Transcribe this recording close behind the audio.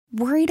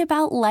Worried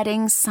about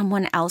letting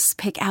someone else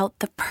pick out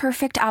the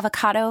perfect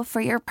avocado for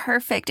your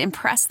perfect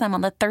impress them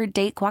on the third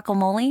date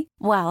guacamole?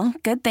 Well,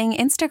 good thing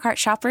Instacart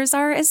shoppers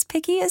are as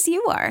picky as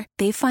you are.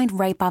 They find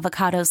ripe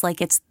avocados like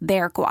it's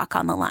their guac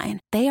on the line.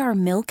 They are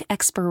milk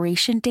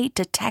expiration date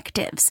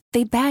detectives.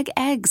 They bag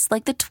eggs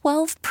like the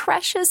 12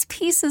 precious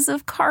pieces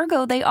of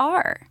cargo they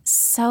are.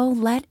 So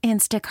let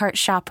Instacart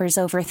shoppers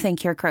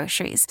overthink your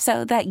groceries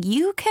so that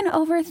you can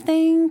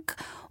overthink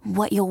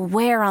what you'll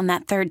wear on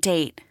that third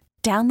date.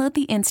 Download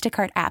the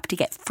Instacart app to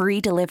get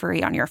free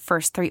delivery on your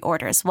first 3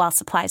 orders while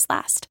supplies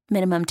last.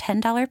 Minimum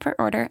 $10 per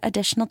order.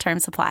 Additional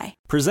terms apply.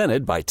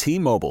 Presented by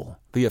T-Mobile,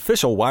 the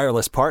official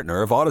wireless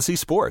partner of Odyssey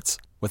Sports.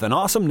 With an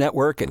awesome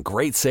network and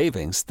great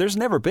savings, there's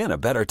never been a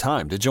better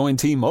time to join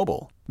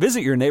T-Mobile. Visit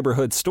your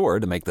neighborhood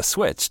store to make the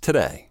switch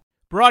today.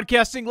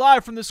 Broadcasting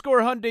live from the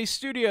Score Hyundai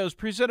Studios,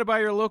 presented by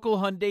your local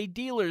Hyundai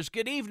dealers.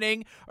 Good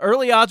evening.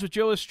 Early odds with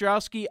Joe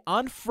Ostrowski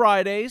on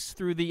Fridays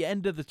through the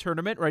end of the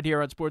tournament right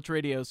here on Sports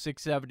Radio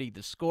 670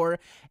 The Score.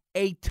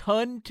 A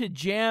ton to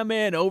jam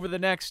in over the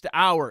next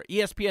hour.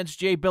 ESPN's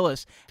Jay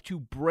Billis to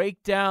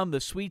break down the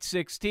Sweet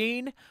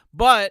 16,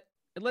 but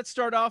let's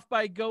start off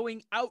by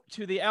going out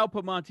to the Al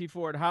Piemonte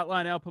Ford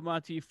hotline. Al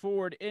Piemonte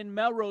Ford in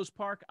Melrose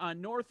Park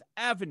on North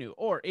Avenue,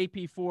 or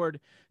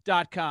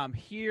apford.com.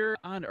 Here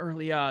on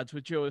Early Odds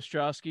with Joe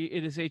Ostrowski,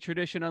 it is a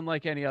tradition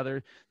unlike any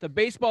other. The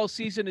baseball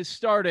season is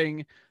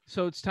starting,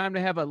 so it's time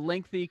to have a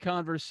lengthy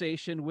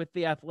conversation with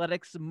the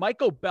Athletics'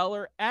 Michael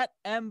Beller at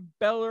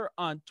mbeller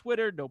on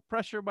Twitter. No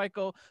pressure,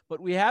 Michael, but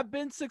we have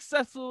been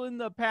successful in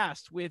the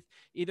past with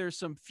either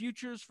some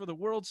futures for the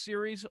World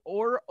Series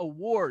or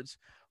awards.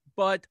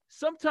 But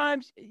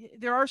sometimes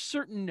there are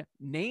certain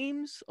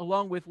names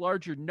along with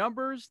larger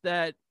numbers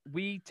that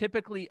we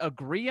typically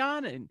agree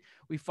on and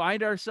we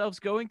find ourselves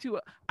going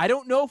to. I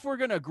don't know if we're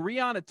going to agree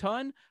on a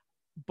ton,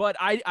 but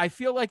I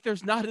feel like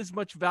there's not as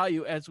much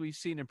value as we've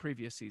seen in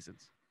previous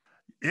seasons.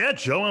 Yeah,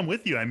 Joe, I'm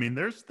with you. I mean,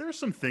 there's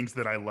some things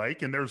that I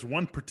like, and there's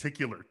one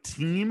particular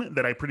team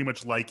that I pretty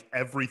much like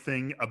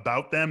everything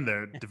about them.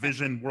 Their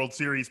division, World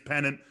Series,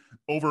 pennant,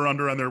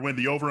 over-under on their win,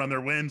 the over on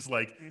their wins.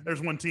 Like,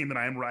 there's one team that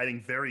I am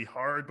riding very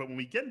hard, but when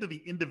we get into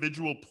the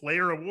individual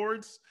player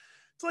awards,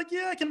 it's like,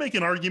 yeah, I can make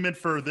an argument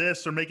for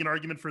this or make an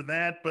argument for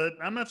that, but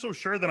I'm not so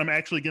sure that I'm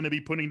actually going to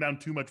be putting down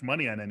too much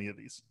money on any of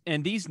these.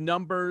 And these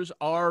numbers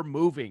are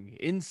moving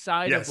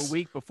inside of a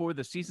week before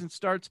the season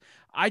starts.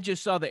 I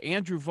just saw the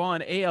Andrew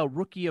Vaughn AL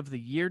Rookie of the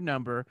Year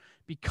number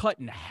be cut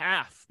in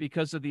half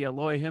because of the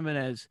Eloy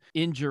Jimenez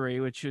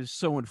injury, which is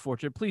so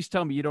unfortunate. Please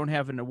tell me you don't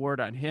have an award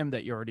on him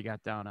that you already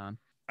got down on.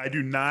 I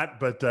do not,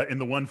 but in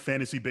the one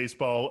fantasy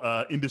baseball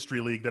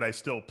industry league that I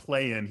still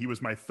play in, he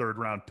was my 3rd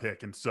round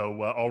pick. And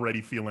so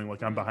already feeling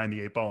like I'm behind the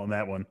 8 ball on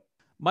that one.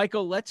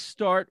 Michael, let's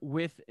start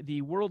with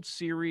the World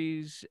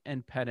Series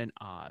and pennant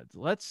odds.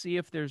 Let's see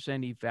if there's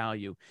any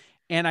value.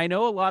 And I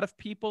know a lot of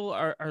people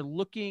are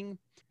looking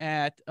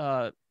at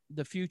the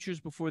futures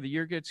before the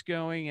year gets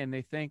going, and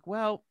they think,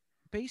 well,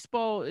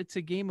 baseball, it's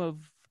a game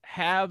of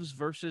haves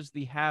versus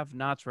the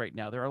have-nots right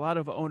now. There are a lot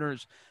of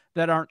owners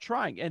that aren't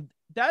trying, and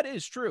that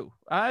is true.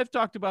 I've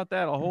talked about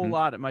that a whole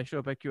lot at my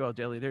show, BetQL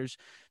Daily. There's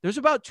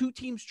about 2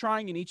 teams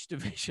trying in each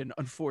division,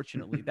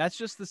 unfortunately. That's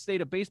just the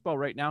state of baseball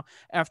right now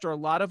after a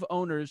lot of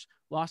owners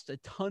lost a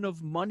ton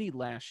of money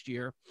last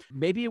year.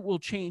 Maybe it will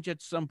change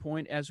at some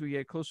point as we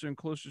get closer and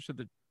closer to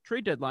the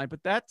trade deadline,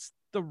 but that's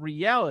the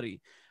reality.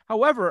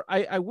 However,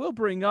 I will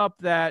bring up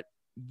that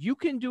you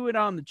can do it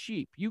on the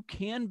cheap. You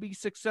can be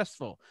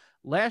successful.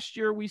 Last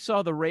year, we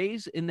saw the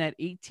Rays in that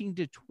 18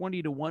 to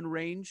 20 to 1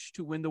 range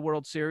to win the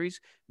World Series,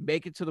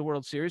 make it to the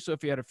World Series. So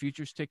if you had a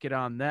futures ticket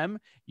on them,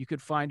 you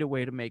could find a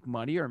way to make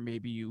money, or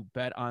maybe you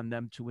bet on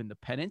them to win the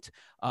pennant.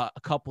 A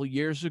couple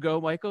years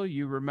ago, Michael,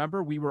 you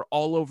remember we were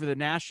all over the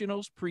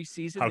Nationals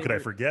preseason. How could I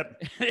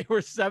forget? They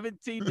were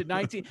 17 to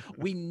 19.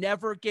 We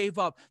never gave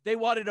up. They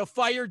wanted to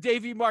fire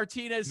Davey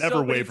Martinez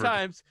so many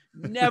times.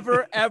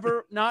 Never,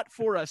 ever, not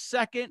for a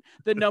second.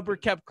 The number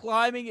kept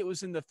climbing. It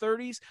was in the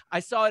 30s. I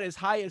saw it as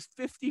high as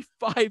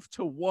 55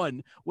 to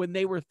 1 when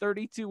they were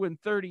 32 and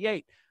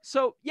 38.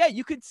 So yeah,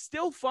 you could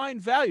still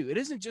find value. It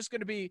isn't just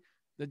going to be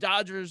the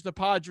Dodgers, the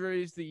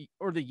Padres,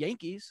 or the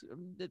Yankees.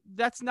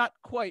 That's not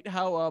quite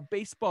how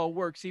baseball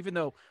works, even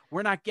though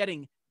we're not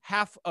getting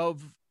half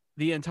of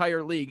the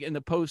entire league in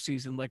the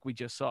postseason like we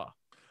just saw.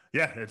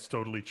 Yeah, it's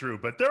totally true.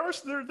 But there are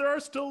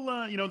still,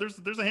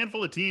 there's a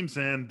handful of teams,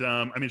 and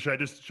I mean, should I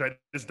just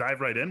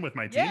dive right in with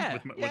my team,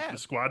 with the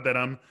squad that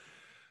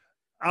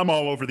I'm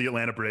all over the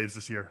Atlanta Braves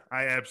this year.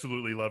 I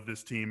absolutely love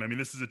this team. I mean,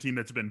 this is a team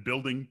that's been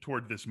building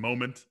toward this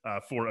moment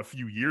for a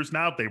few years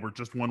now. They were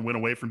just 1 win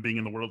away from being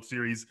in the World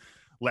Series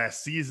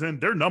last season.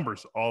 Their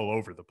numbers all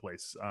over the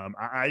place.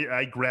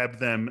 I grabbed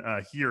them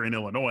here in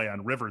Illinois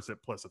on Rivers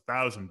at plus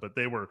 1,000, but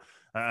they were,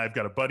 I've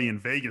got a buddy in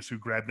Vegas who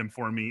grabbed them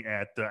for me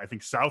at, I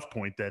think South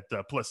Point at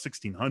plus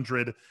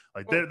 1,600.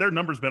 Like their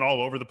numbers been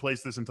all over the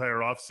place this entire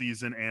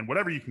offseason, and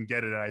whatever you can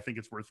get it at, I think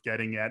it's worth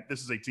getting at. This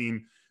is a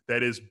team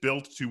that is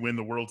built to win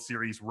the World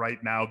Series right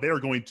now.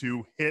 They're going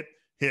to hit.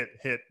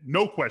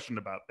 No question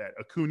about that.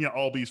 Acuna,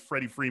 Albies,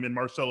 Freddie Freeman,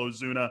 Marcell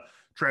Ozuna,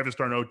 Travis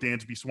d'Arnaud,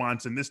 Dansby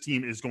Swanson. This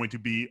team is going to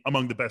be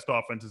among the best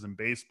offenses in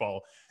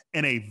baseball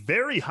and a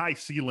very high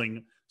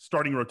ceiling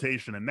starting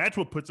rotation. And that's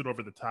what puts it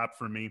over the top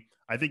for me.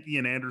 I think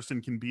Ian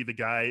Anderson can be the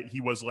guy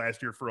he was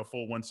last year for a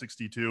full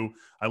 162.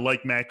 I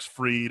like Max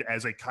Fried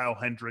as a Kyle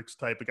Hendricks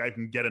type, a guy who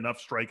can get enough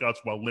strikeouts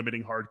while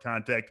limiting hard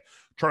contact.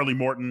 Charlie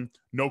Morton,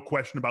 no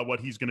question about what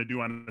he's going to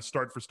do on a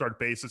start-for-start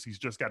basis. He's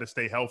just got to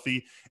stay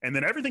healthy. And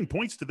then everything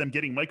points to them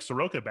getting Mike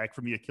Soroka back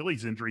from the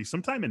Achilles injury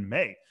sometime in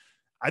May.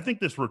 I think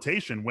this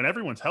rotation, when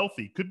everyone's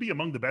healthy, could be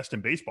among the best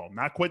in baseball.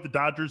 Not quite the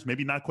Dodgers,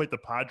 maybe not quite the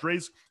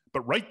Padres,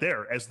 but right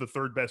there as the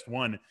third best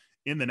one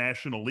in the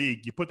National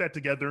League. You put that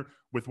together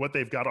with what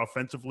they've got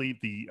offensively,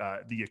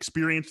 the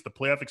experience, the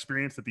playoff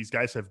experience that these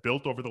guys have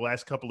built over the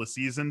last couple of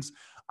seasons.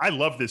 I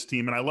love this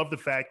team, and I love the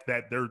fact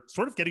that they're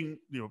sort of getting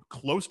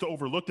close to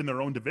overlooked in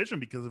their own division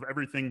because of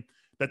everything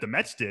that the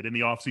Mets did in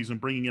the offseason,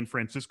 bringing in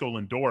Francisco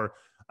Lindor.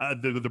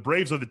 The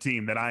Braves are the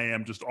team that I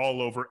am just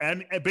all over,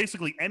 and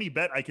basically any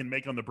bet I can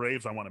make on the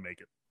Braves, I want to make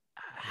it.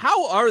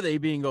 How are they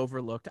being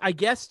overlooked? I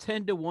guess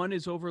 10-1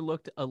 is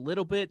overlooked a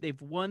little bit.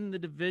 They've won the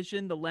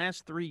division the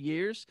last 3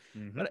 years,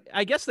 but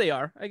I guess they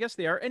are.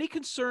 Any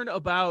concern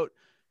about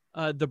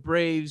the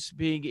Braves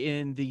being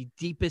in the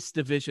deepest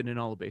division in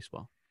all of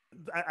baseball?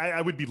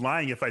 I would be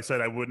lying if I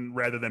said I wouldn't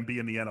rather than be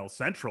in the NL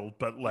Central,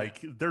 but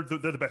they're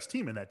the best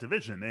team in that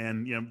division.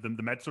 And,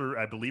 the Mets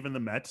I believe in the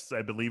Mets.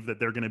 I believe that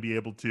they're going to be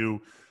able to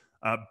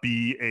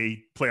be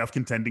a playoff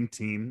contending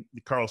team.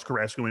 The Carlos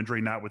Carrasco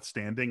injury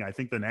notwithstanding, I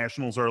think the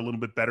Nationals are a little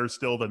bit better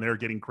still than they're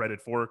getting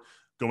credit for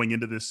going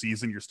into this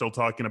season. You're still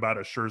talking about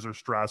a Scherzer,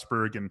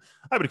 Strasburg, and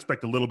I would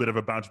expect a little bit of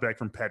a bounce back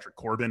from Patrick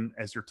Corbin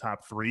as your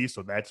top three.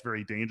 So that's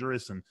very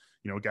dangerous. And,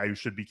 a guy who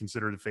should be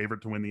considered a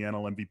favorite to win the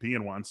NL MVP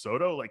and Juan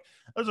Soto,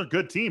 those are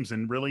good teams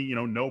and really,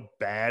 no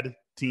bad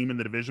team in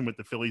the division with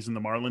the Phillies and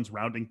the Marlins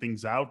rounding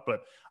things out.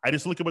 But I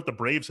just look at what the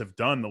Braves have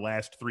done the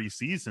last 3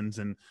 seasons,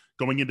 and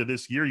going into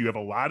this year, you have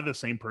a lot of the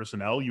same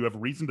personnel. You have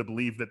reason to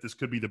believe that this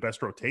could be the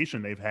best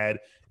rotation they've had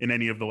in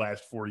any of the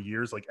last 4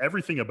 years.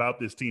 Everything about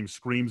this team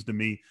screams to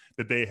me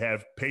that they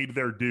have paid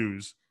their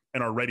dues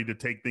and are ready to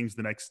take things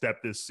the next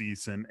step this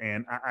season.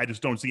 And I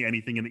just don't see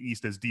anything in the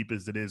East as deep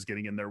as it is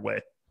getting in their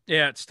way.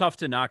 Yeah, it's tough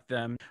to knock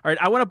them. All right,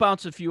 I want to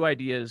bounce a few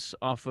ideas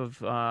off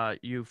of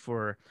you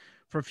for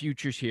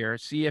futures here.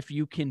 See if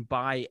you can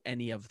buy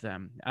any of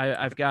them.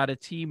 I've got a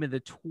team in the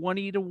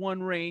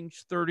 20-1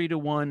 range,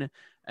 30-1,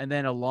 and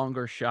then a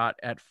longer shot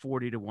at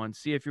 40-1.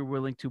 See if you're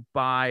willing to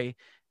buy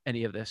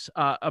any of this.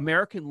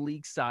 American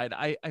League side,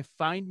 I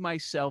find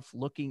myself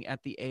looking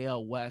at the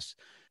AL West,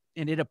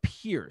 and it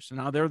appears,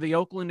 now they're the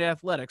Oakland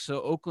Athletics, so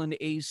Oakland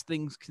A's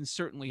things can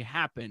certainly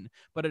happen,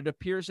 but it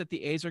appears that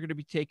the A's are going to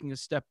be taking a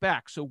step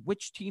back. So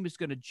which team is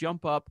going to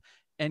jump up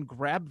and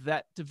grab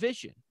that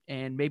division?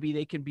 And maybe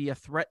they can be a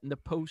threat in the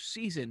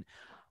postseason.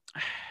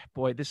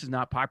 Boy, this is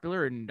not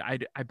popular, and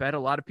I bet a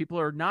lot of people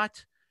are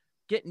not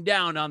getting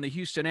down on the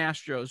Houston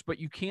Astros, but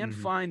you can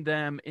find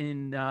them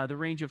in the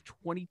range of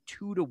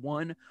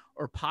 22-1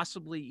 or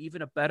possibly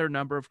even a better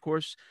number. Of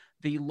course,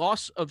 the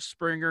loss of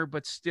Springer,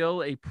 but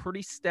still a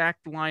pretty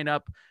stacked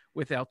lineup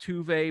with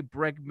Altuve,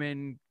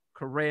 Bregman,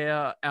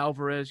 Correa,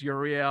 Alvarez,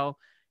 Uriel.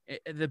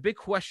 The big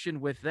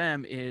question with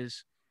them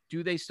is,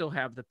 do they still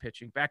have the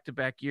pitching?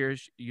 Back-to-back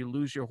years, you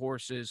lose your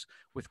horses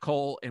with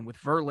Cole and with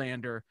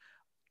Verlander.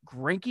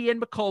 Greinke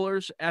and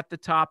McCullers at the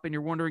top, and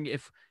you're wondering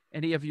if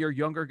any of your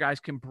younger guys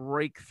can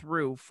break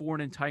through for an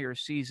entire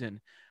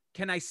season.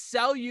 Can I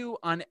sell you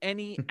on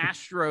any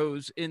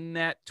Astros in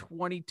that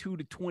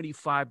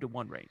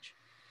 22-25-1 range?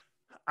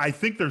 I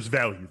think there's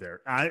value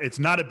there. It's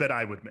not a bet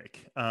I would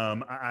make.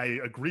 I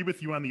agree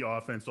with you on the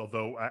offense,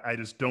 although I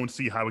just don't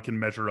see how it can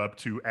measure up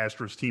to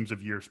Astros teams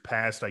of years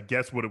past. I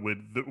guess what it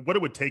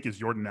would take is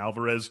Yordan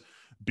Alvarez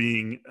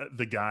being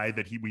the guy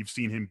that we've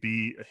seen him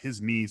be.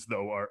 His knees,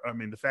 though,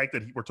 the fact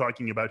that we're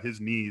talking about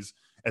his knees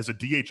as a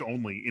DH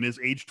only in his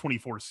age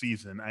 24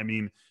 season,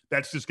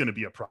 that's just going to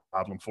be a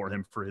problem for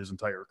him for his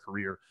entire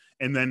career.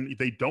 And then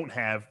they don't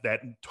have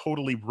that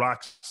totally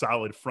rock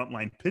solid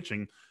frontline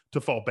pitching to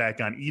fall back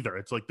on either.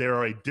 It's like they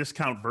are a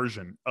discount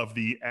version of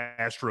the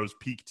Astros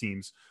peak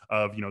teams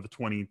of, the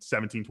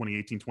 2017,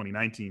 2018,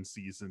 2019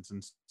 seasons.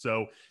 And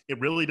so it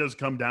really does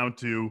come down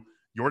to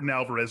Yordan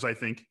Alvarez, I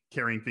think,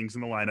 carrying things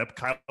in the lineup,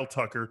 Kyle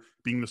Tucker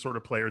being the sort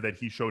of player that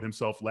he showed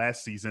himself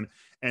last season.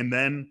 And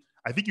then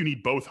I think you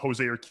need both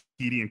Jose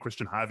Urquidy and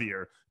Christian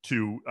Javier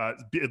to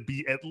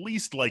be at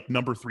least like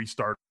number 3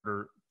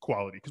 starter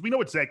quality. Because we know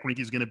what Zach Greinke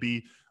is going to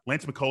be.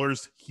 Lance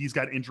McCullers, he's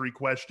got injury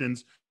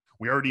questions.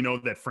 We already know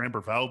that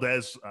Framber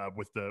Valdez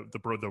with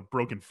the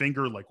broken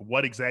finger,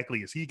 what exactly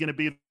is he going to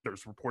be?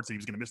 There's reports that he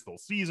was going to miss the whole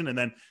season, and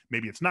then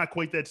maybe it's not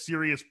quite that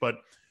serious, but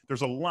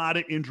there's a lot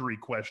of injury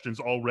questions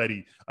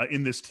already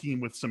in this team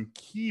with some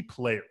key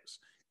players.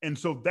 And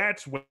so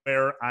that's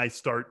where I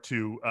start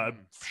to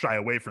shy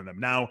away from them.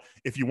 Now,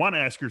 if you want to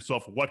ask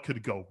yourself what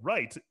could go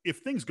right, if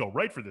things go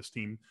right for this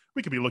team,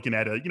 we could be looking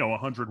at a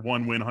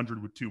 101 win,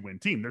 102 win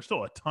team. There's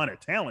still a ton of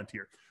talent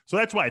here. So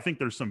that's why I think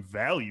there's some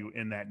value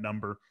in that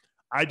number.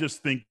 I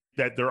just think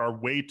that there are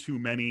way too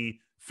many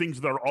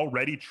things that are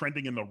already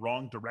trending in the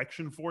wrong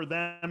direction for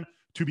them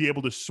to be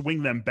able to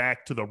swing them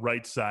back to the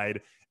right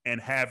side and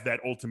have that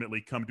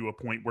ultimately come to a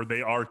point where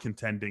they are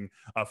contending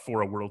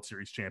for a World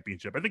Series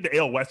championship. I think the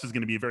AL West is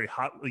going to be a very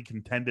hotly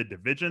contended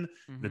division.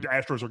 The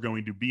Astros are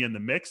going to be in the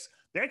mix.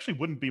 They actually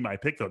wouldn't be my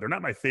pick, though. They're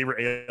not my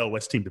favorite AL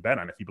West team to bet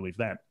on, if you believe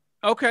that.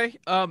 Okay.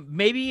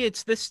 Maybe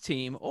it's this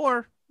team,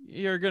 or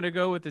you're going to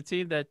go with the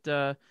team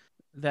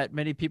that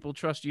many people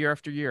trust year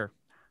after year.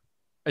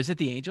 Is it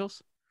the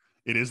Angels?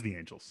 It is the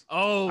Angels.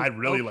 Oh, I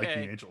really like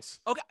the Angels.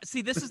 Okay.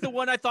 See, this is the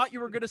one I thought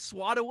you were going to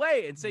swat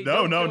away and say,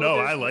 no.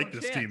 I like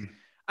this team.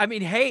 I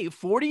mean, hey,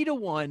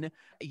 40-1.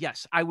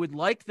 Yes, I would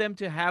like them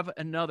to have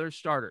another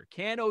starter.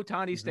 Can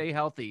Ohtani stay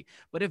healthy?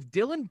 But if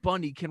Dylan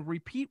Bundy can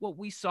repeat what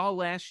we saw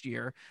last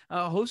year,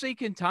 Jose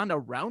Quintana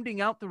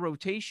rounding out the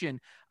rotation,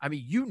 I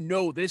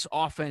mean, this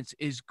offense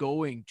is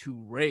going to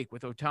rake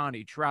with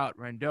Ohtani, Trout,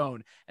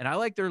 Rendon. And I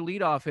like their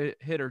leadoff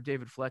hitter,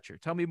 David Fletcher.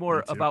 Tell me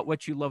more about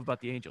what you love about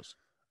the Angels.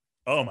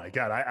 Oh my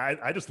God,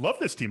 I just love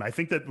this team. I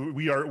think that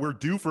we're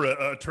due for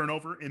a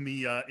turnover in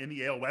the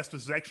AL West.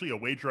 This is actually a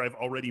wager I've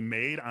already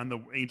made on the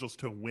Angels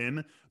to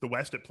win the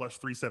West at plus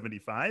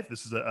 375.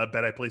 This is a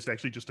bet I placed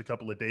actually just a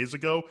couple of days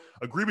ago.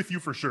 Agree with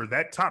you for sure.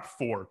 That top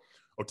four,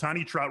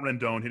 Ohtani, Trout,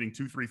 Rendon hitting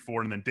 2, 3,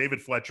 4, and then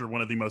David Fletcher,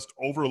 one of the most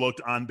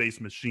overlooked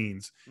on-base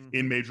machines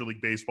in Major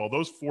League Baseball.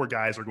 Those four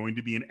guys are going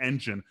to be an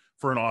engine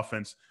for an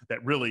offense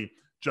that really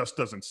just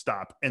doesn't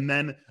stop. And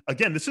then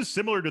again, this is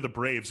similar to the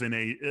Braves in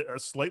a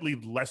slightly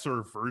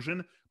lesser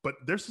version, but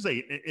this is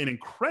an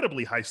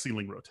incredibly high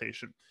ceiling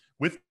rotation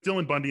with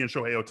Dylan Bundy and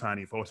Shohei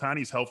Ohtani. If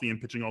Ohtani's healthy and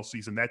pitching all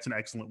season, that's an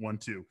excellent one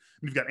too. And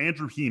you've got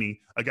Andrew Heaney,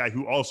 a guy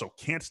who also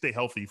can't stay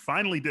healthy,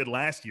 finally did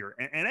last year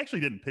and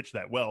actually didn't pitch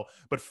that well,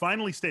 but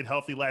finally stayed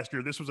healthy last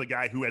year. This was a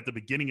guy who at the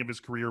beginning of his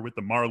career with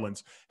the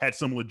Marlins had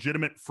some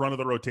legitimate front of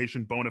the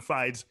rotation bona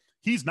fides.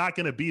 He's not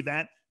going to be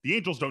that. The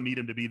Angels don't need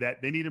him to be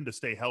that. They need him to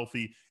stay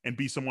healthy and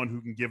be someone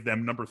who can give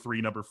them number 3,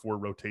 number 4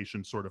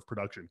 rotation sort of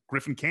production.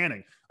 Griffin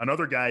Canning,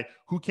 another guy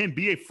who can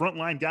be a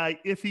frontline guy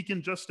if he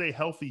can just stay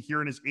healthy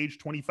here in his age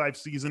 25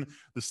 season.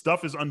 The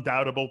stuff is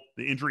undoubtable.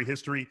 The injury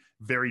history,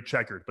 very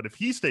checkered. But if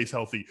he stays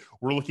healthy,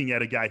 we're looking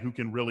at a guy who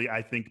can really,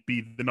 I think,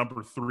 be the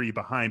number 3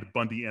 behind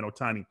Bundy and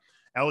Ohtani.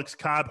 Alex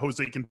Cobb,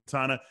 Jose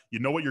Quintana, you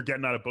know what you're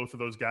getting out of both of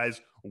those guys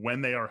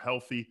when they are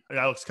healthy.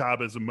 Alex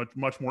Cobb has a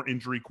much more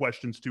injury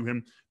questions to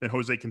him than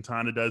Jose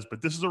Quintana does,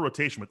 but this is a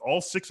rotation with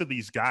all 6 of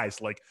these guys.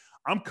 Like,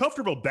 I'm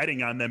comfortable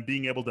betting on them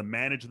being able to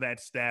manage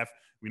that staff.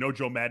 We know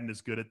Joe Madden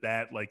is good at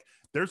that. Like,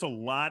 there's a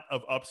lot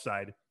of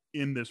upside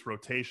in this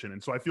rotation.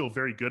 And so I feel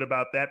very good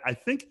about that. I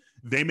think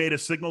they made a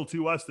signal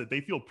to us that they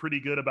feel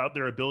pretty good about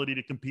their ability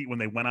to compete when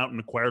they went out and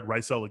acquired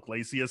Raisel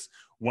Iglesias,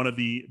 one of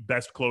the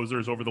best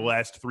closers over the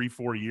last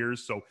 3-4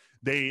 years. So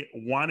they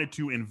wanted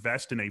to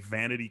invest in a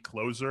vanity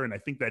closer. And I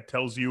think that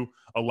tells you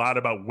a lot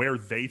about where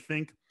they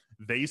think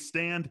they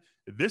stand.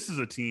 This is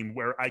a team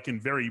where I can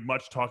very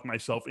much talk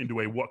myself into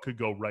a what could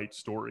go right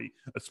story,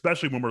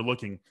 especially when we're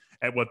looking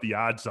at what the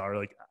odds are.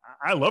 Like,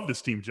 I love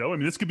this team, Joe. I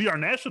mean, this could be our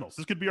Nationals.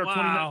 This could be our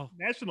 29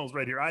 Nationals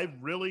right here. I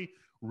really,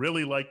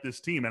 really like this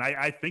team. And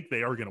I think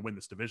they are going to win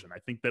this division. I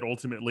think that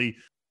ultimately,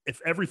 if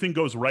everything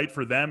goes right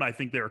for them, I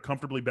think they are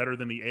comfortably better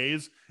than the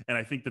A's. And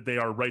I think that they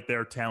are right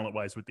there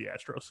talent-wise with the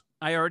Astros.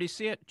 I already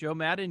see it. Joe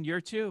Madden,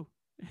 year 2.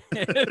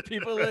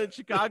 People in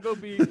Chicago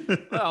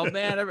oh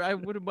man, I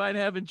wouldn't mind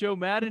having Joe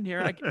Madden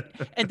here.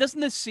 And doesn't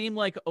this seem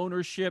like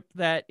ownership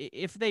that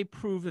if they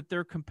prove that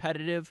they're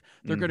competitive,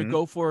 they're going to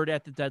go for it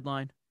at the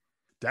deadline?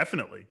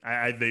 Definitely.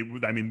 I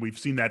mean, we've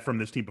seen that from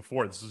this team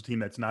before. This is a team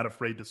that's not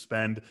afraid to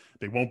spend.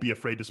 They won't be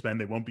afraid to spend.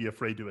 They won't be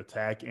afraid to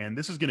attack. And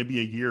this is going to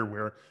be a year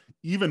where,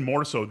 even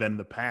more so than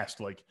the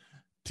past, like,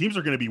 teams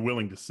are going to be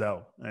willing to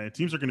sell.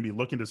 Teams are going to be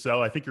looking to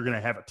sell. I think you're going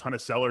to have a ton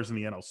of sellers in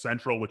the NL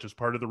Central, which is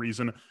part of the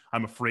reason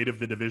I'm afraid of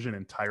the division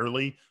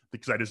entirely,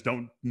 because I just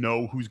don't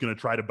know who's going to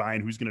try to buy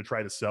and who's going to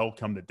try to sell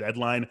come the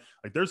deadline.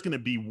 Like, there's going to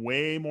be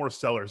way more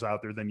sellers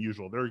out there than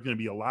usual. There are going to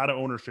be a lot of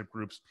ownership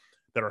groups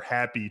that are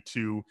happy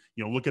to,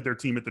 look at their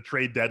team at the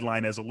trade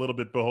deadline as a little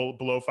bit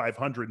below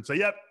 500 and say,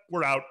 yep,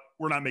 we're out.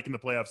 We're not making the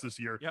playoffs this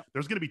year. Yep.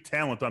 There's going to be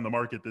talent on the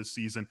market this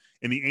season.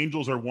 And the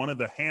Angels are one of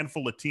the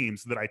handful of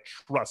teams that I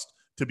trust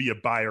to be a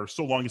buyer,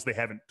 so long as they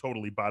haven't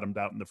totally bottomed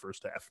out in the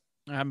first half.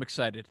 I'm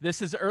excited.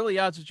 This is Early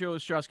Odds with Joe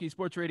Ostrowski,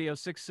 Sports Radio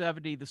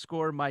 670, The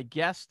Score. My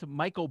guest,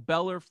 Michael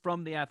Beller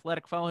from The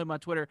Athletic. Follow him on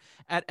Twitter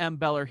at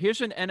 @mbeller.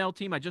 Here's an NL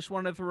team I just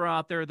wanted to throw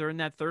out there. They're in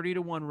that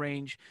 30-1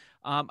 range.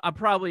 I'm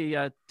probably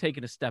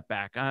taking a step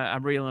back.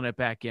 I'm reeling it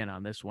back in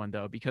on this one,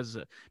 though, because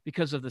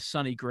of the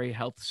Sonny Gray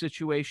health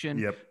situation.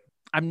 Yep.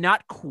 I'm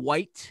not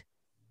quite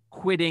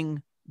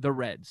quitting the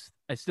Reds.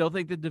 I still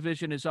think the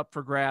division is up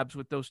for grabs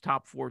with those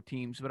top 4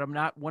 teams, but I'm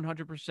not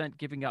 100%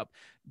 giving up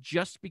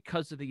just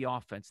because of the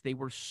offense. They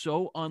were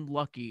so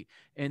unlucky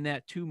in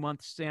that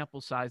 2-month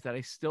sample size that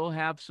I still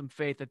have some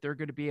faith that they're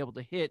going to be able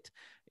to hit.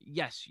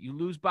 Yes, you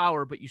lose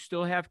Bauer, but you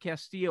still have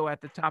Castillo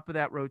at the top of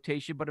that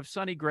rotation. But if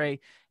Sonny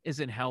Gray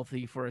isn't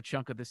healthy for a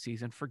chunk of the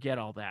season, forget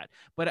all that.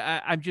 But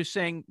I'm just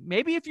saying,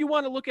 maybe if you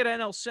want to look at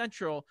NL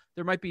Central,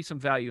 there might be some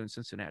value in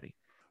Cincinnati.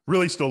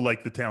 Really still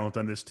like the talent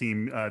on this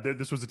team.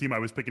 This was a team I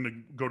was picking to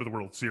go to the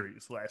World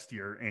Series last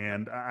year,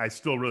 and I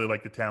still really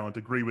like the talent.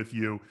 Agree with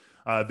you.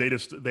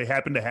 They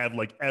happen to have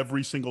like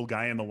every single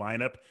guy in the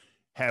lineup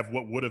have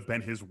what would have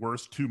been his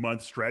worst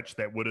 2-month stretch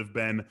that would have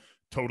been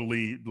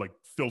totally like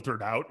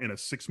filtered out in a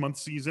 6-month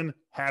season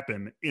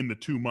happen in the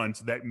 2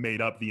 months that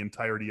made up the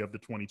entirety of the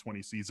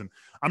 2020 season.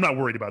 I'm not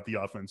worried about the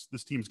offense.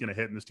 This team's going to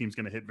hit, and this team's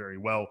going to hit very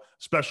well,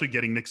 especially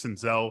getting Nick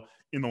Senzel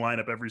in the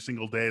lineup every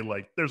single day.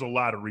 Like, there's a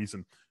lot of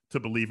reason to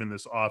believe in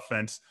this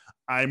offense.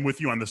 I'm with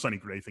you on the Sonny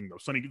Gray thing, though.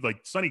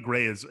 Sonny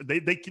Gray is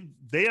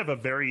they have a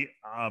very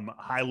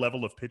high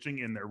level of pitching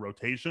in their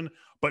rotation,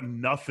 but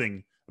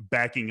nothing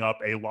backing up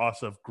a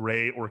loss of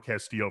Gray or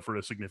Castillo for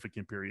a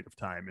significant period of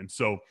time. And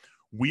so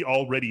we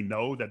already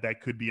know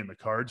that could be in the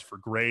cards for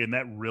Gray, and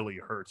that really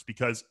hurts,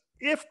 because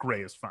if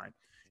Gray is fine,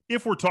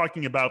 if we're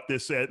talking about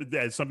this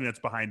as something that's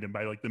behind him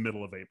by like the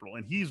middle of April,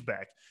 and he's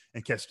back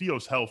and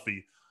Castillo's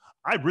healthy,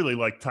 I really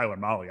like Tyler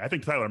Mahle. I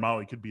think Tyler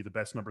Mahle could be the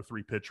best number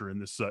 3 pitcher in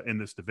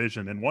this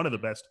division, and one of the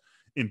best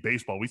in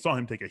baseball. We saw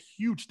him take a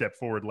huge step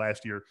forward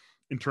last year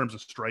in terms of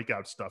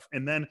strikeout stuff.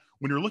 And then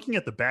when you're looking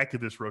at the back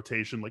of this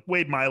rotation, like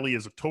Wade Miley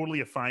is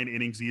totally a fine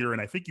innings eater,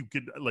 and I think you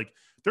could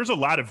there's a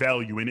lot of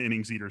value in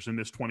innings eaters in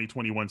this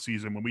 2021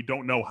 season when we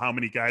don't know how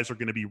many guys are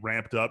going to be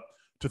ramped up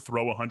to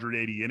throw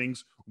 180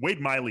 innings. Wade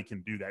Miley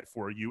can do that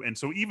for you. And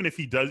so even if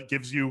he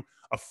gives you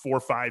a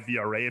 4.5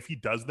 ERA, if he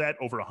does that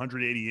over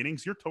 180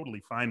 innings, you're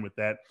totally fine with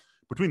that.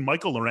 Between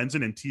Michael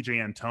Lorenzen and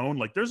TJ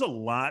Antone, there's a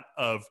lot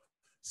of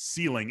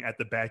ceiling at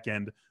the back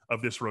end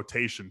of this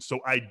rotation. So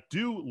I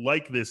do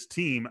like this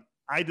team.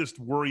 I just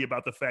worry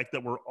about the fact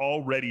that we're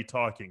already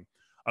talking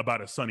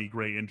about a Sonny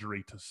Gray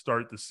injury to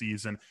start the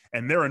season.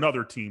 And they're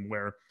another team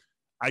where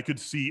I could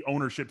see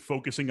ownership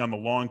focusing on the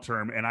long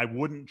term, and I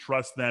wouldn't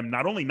trust them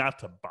not only not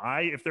to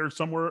buy if they're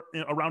somewhere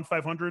around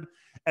 500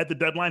 at the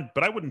deadline,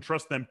 but I wouldn't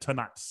trust them to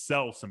not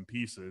sell some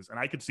pieces. And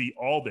I could see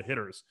all the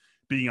hitters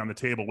being on the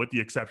table, with the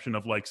exception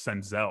of like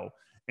Senzel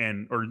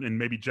and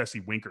maybe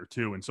Jesse Winker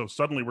too. And so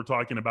suddenly we're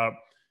talking about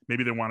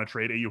maybe they want to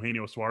trade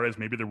Eugenio Suarez,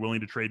 maybe they're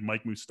willing to trade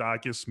Mike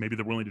Moustakas, maybe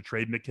they're willing to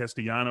trade Nick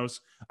Castellanos.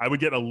 I would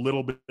get a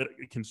little bit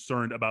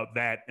concerned about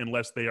that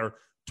unless they are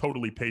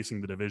totally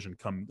pacing the division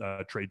come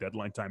trade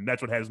deadline time.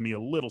 That's what has me a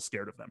little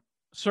scared of them.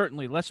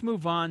 Certainly. Let's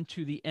move on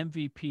to the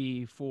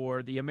MVP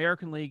for the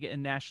American League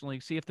and National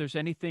League. See if there's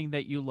anything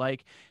that you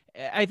like.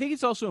 I think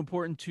it's also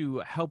important to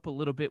help a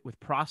little bit with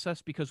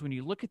process, because when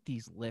you look at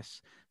these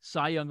lists,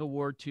 Cy Young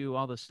Award too,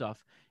 all this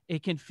stuff,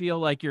 it can feel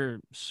like you're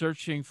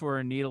searching for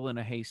a needle in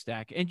a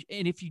haystack. And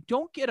if you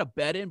don't get a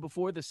bet in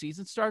before the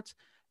season starts,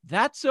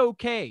 that's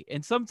okay.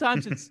 And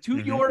sometimes it's to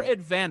your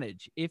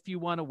advantage if you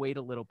want to wait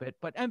a little bit.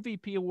 But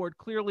MVP award,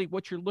 clearly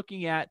what you're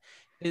looking at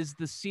is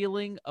the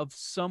ceiling of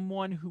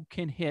someone who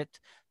can hit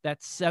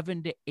that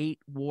 7 to 8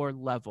 WAR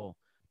level.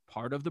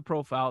 Part of the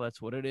profile,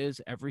 that's what it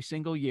is every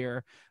single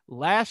year.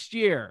 Last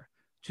year,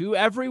 to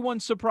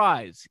everyone's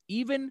surprise,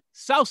 even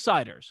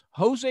Southsiders,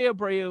 Jose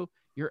Abreu,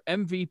 your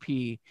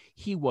MVP,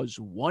 he was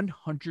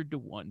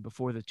 100-1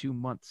 before the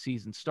 2-month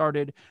season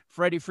started.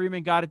 Freddie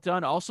Freeman got it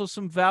done. Also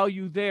some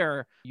value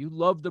there. You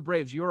love the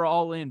Braves. You're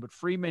all in, but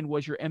Freeman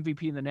was your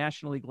MVP in the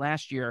National League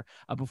last year.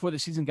 Before the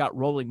season got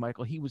rolling,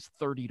 Michael, he was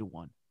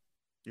 30-1.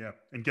 Yeah,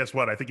 and guess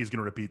what? I think he's going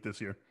to repeat this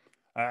year.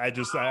 I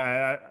just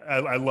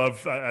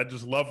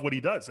love what he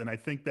does, and I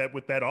think that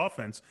with that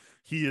offense,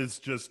 he's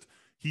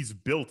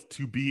built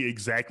to be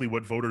exactly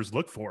what voters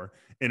look for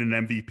in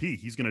an MVP.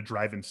 He's going to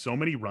drive in so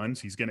many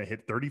runs. He's going to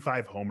hit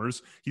 35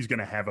 homers. He's going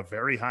to have a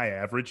very high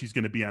average. He's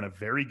going to be on a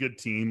very good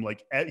team.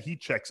 He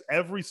checks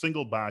every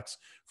single box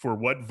for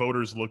what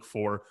voters look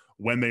for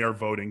when they are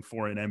voting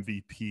for an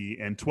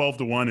MVP. And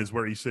 12-1 is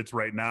where he sits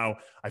right now.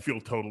 I feel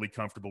totally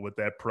comfortable with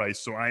that price.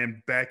 So I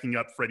am backing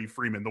up Freddie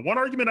Freeman. The one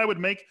argument I would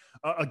make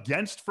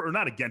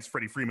not against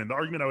Freddie Freeman, the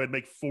argument I would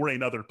make for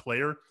another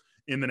player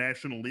in the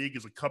National League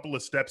is a couple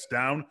of steps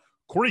down.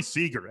 Corey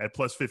Seager at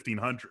plus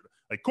 1,500.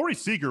 Corey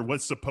Seager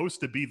was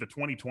supposed to be the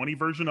 2020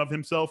 version of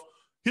himself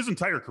his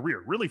entire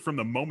career, really from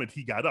the moment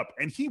he got up.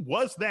 And he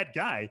was that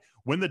guy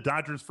when the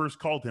Dodgers first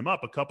called him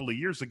up a couple of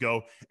years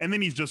ago. And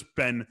then he's just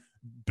been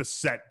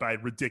beset by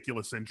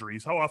ridiculous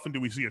injuries. How often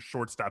do we see a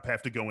shortstop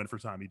have to go in for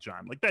Tommy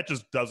John? That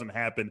just doesn't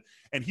happen.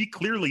 And he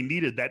clearly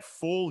needed that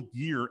full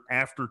year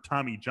after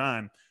Tommy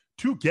John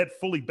to get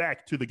fully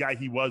back to the guy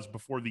he was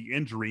before the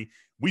injury.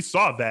 We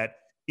saw that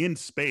in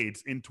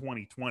spades in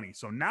 2020.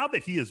 So now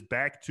that he is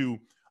back to,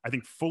 I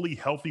think, fully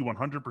healthy,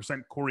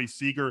 100% Corey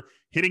Seager,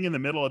 hitting in the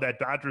middle of that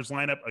Dodgers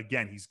lineup,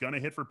 again, he's going to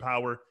hit for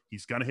power.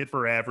 He's going to hit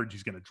for average.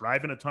 He's going to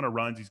drive in a ton of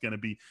runs. He's going to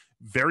be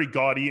very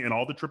gaudy in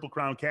all the Triple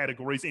Crown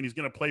categories, and he's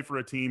going to play for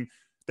a team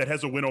that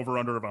has a win over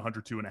under of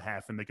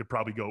 102.5, and they could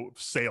probably go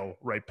sail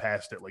right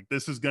past it.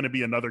 This is going to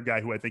be another guy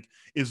who I think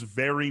is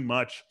very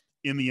much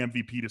in the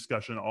MVP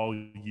discussion all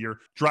year.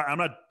 I'm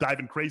not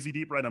diving crazy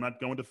deep, right? I'm not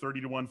going to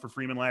 30-1 for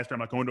Freeman last year. I'm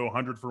not going to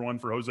 100-1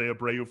 for Jose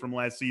Abreu from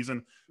last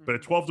season. But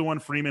at 12-1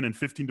 Freeman and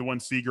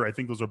 15-1 Seager, I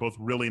think those are both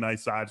really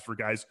nice odds for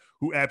guys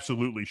who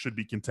absolutely should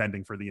be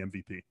contending for the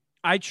MVP.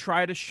 I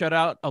try to shut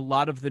out a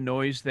lot of the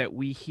noise that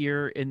we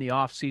hear in the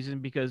off season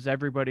because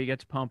everybody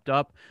gets pumped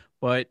up,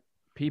 but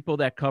people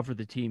that cover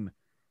the team,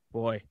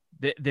 boy,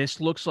 this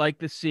looks like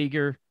the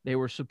Seager they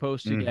were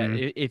supposed to get.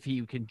 If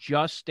he can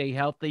just stay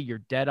healthy, you're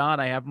dead on.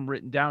 I have him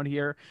written down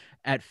here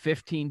at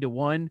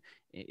 15-1.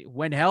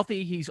 When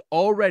healthy, he's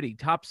already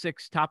top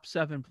 6, top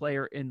 7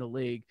 player in the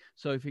league.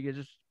 So if you could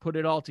just put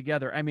it all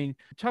together, I mean,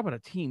 talk about a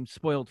team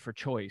spoiled for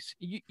choice.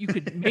 You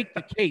could make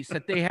the case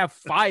that they have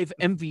 5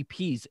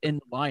 MVPs in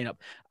the lineup.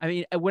 I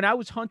mean, when I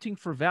was hunting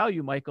for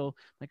value, Michael,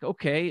 like,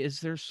 okay,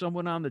 is there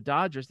someone on the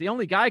Dodgers? The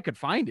only guy I could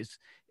find is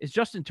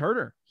Justin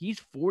Turner.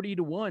 He's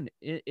 40-1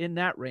 in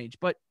that range.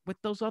 But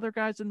with those other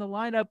guys in the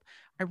lineup,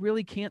 I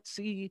really can't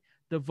see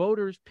the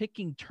voters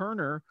picking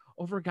Turner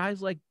over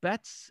guys like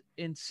Betts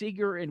and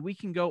Seager, and we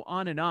can go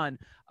on and on.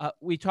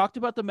 We talked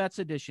about the Mets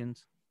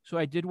additions, so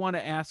I did want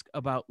to ask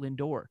about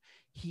Lindor.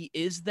 He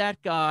is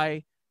that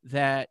guy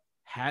that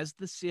has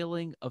the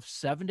ceiling of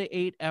 7 to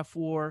 8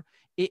 FWAR.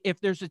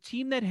 If there's a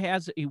team that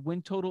has a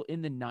win total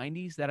in the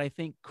 90s that I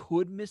think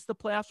could miss the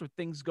playoffs or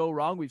things go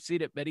wrong, we've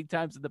seen it many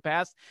times in the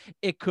past,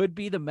 it could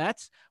be the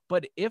Mets.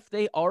 But if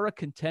they are a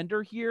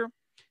contender here,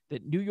 the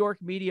New York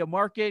media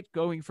market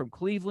going from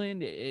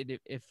Cleveland,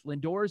 if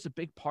Lindor is a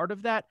big part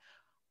of that,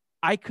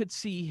 I could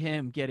see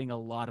him getting a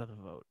lot of the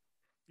vote.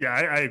 Yeah,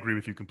 I agree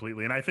with you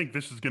completely. And I think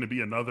this is going to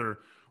be another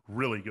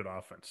really good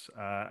offense.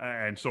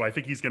 And so I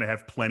think he's going to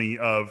have plenty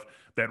of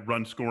that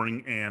run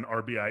scoring and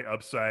RBI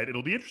upside.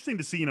 It'll be interesting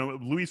to see,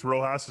 Luis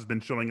Rojas has been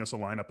showing us a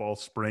lineup all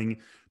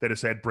spring that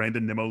has had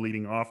Brandon Nimmo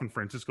leading off and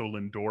Francisco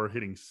Lindor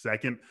hitting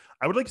second.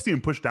 I would like to see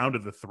him push down to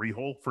the 3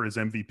 hole for his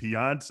MVP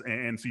odds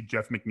and see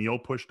Jeff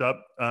McNeil pushed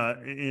up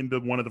into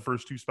one of the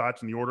first 2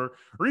 spots in the order,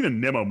 or even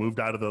Nimmo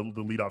moved out of the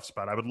leadoff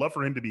spot. I would love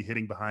for him to be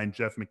hitting behind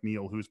Jeff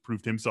McNeil, who's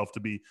proved himself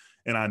to be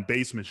an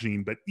on-base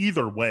machine. But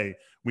either way,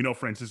 we know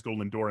Francisco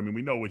Lindor. I mean,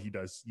 we know what he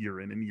does year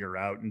in and year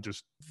out, and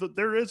just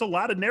there is a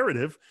lot of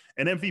narrative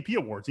and MVP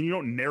awards, and you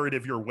don't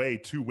narrative your way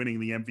to winning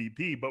the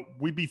MVP, but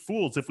we'd be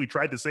fools if we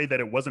tried to say that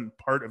it wasn't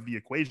part of the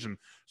equation.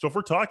 So if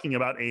we're talking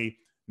about a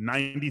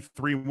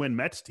 93-win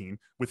Mets team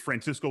with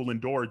Francisco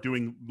Lindor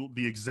doing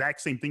the exact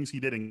same things he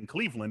did in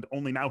Cleveland,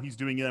 only now he's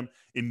doing them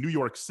in New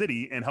York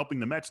City and helping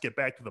the Mets get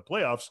back to the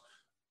playoffs,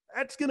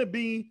 that's going to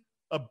be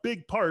a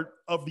big part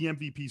of the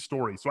MVP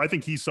story. So I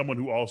think he's someone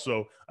who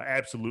also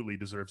absolutely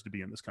deserves to be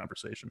in this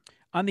conversation.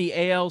 On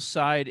the AL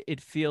side, it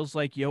feels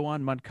like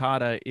Yoan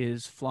Moncada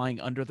is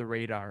flying under the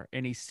radar,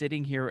 and he's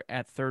sitting here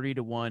at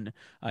 30-1.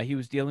 He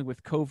was dealing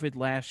with COVID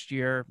last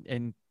year,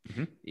 and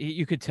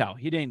you could tell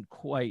he didn't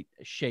quite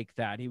shake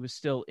that. He was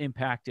still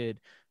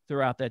impacted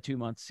throughout that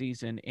 2-month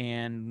season.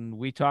 And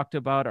we talked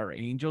about our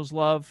Angels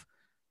love.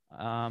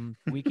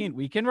 We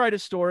can write a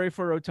story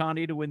for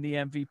Ohtani to win the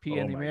MVP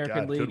in the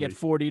American League at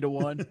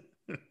 40-1.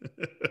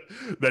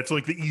 That's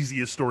like the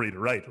easiest story to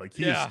write. Like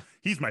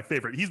he's my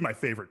favorite. He's my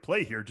favorite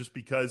play here, just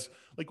because,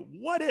 like,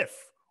 what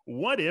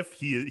if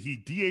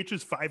he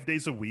DHs 5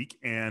 days a week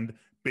and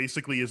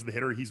basically is the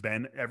hitter he's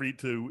been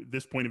to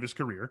this point of his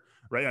career,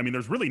 right? I mean,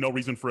 there's really no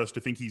reason for us to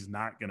think he's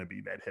not going to be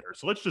that hitter.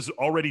 So let's just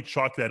already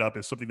chalk that up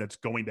as something that's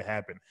going to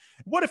happen.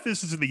 What if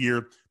this is the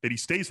year that he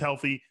stays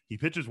healthy, he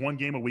pitches 1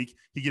 game a week,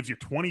 he gives you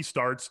 20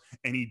 starts,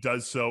 and he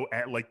does so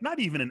at, like, not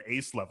even an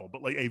ace level,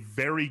 but like a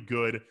very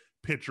good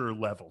pitcher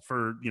level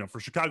for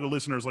Chicago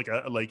listeners, like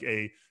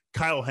a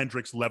Kyle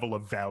Hendricks level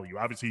of value.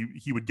 Obviously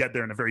he would get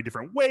there in a very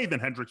different way than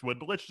Hendricks would,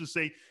 but let's just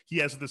say he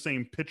has the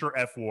same pitcher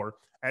FWAR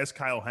as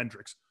Kyle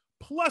Hendricks,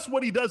 plus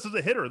what he does as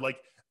a hitter. Like,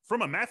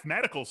 from a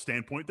mathematical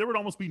standpoint, there would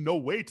almost be no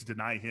way to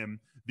deny him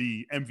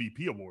the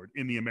MVP award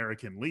in the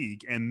American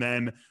League. And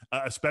then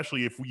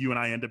especially if you and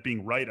I end up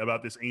being right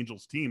about this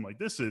Angels team, like,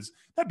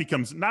 that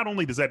becomes, not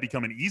only does that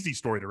become an easy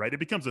story to write, it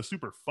becomes a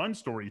super fun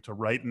story to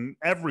write. And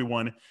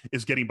everyone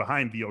is getting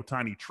behind the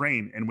Ohtani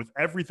train. And with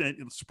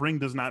everything, spring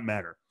does not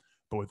matter,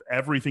 but with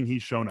everything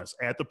he's shown us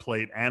at the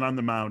plate and on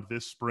the mound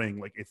this spring,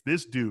 like, if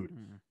this dude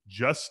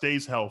just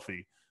stays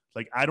healthy,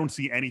 like, I don't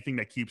see anything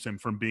that keeps him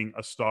from being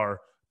a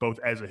star, both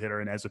as a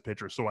hitter and as a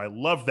pitcher. So I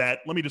love that.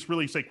 Let me just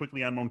really say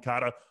quickly on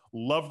Moncada,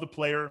 love the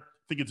player.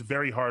 Think it's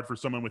very hard for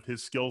someone with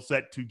his skill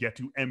set to get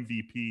to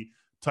MVP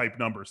type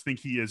numbers. Think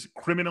he is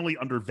criminally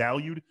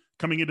undervalued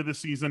coming into this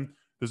season.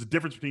 There's a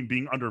difference between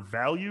being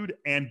undervalued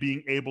and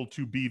being able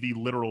to be the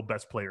literal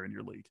best player in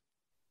your league.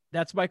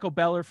 That's Michael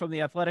Beller from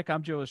The Athletic.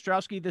 I'm Joe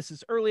Ostrowski. This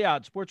is Early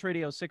Odds, Sports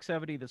Radio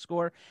 670, The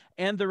Score,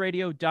 and the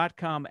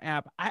radio.com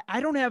app.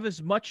 I don't have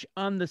as much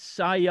on the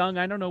Cy Young.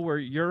 I don't know where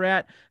you're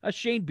at.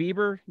 Shane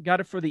Bieber got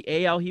it for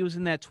the AL. He was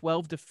in that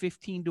 12 to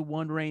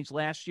 15-1 range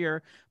last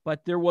year,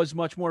 but there was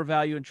much more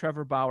value in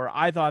Trevor Bauer.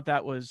 I thought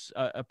that was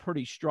a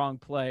pretty strong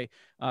play.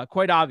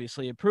 Quite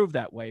obviously, it proved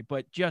that way.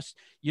 But just,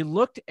 you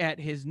looked at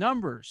his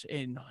numbers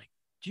and, like,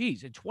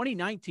 geez, in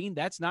 2019,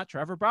 that's not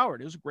Trevor Bauer.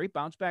 It was a great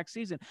bounce back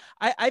season.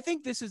 I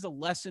think this is a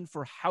lesson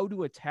for how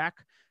to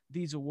attack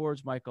these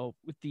awards, Michael,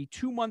 with the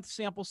 2-month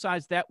sample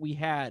size that we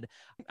had,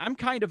 I'm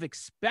kind of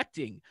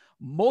expecting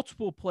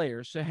multiple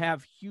players to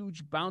have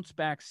huge bounce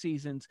back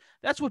seasons.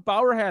 That's what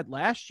Bauer had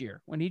last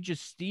year when he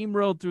just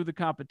steamrolled through the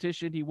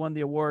competition. He won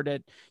the award you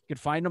could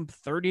find him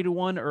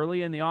 30-1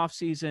 early in the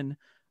offseason,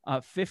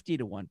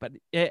 50-1. But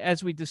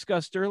as we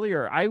discussed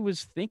earlier, I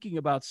was thinking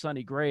about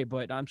Sonny Gray,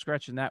 but I'm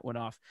scratching that one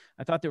off.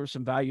 I thought there was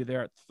some value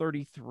there at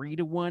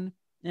 33-1.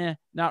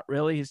 Not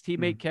really. His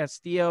teammate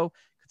Castillo,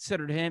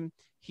 considered him.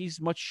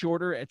 He's much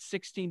shorter at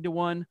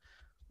 16-1.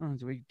 Oh,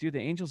 do we do the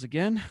Angels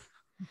again?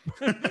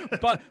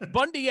 But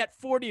Bundy at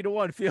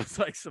 40-1 feels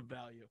like some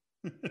value.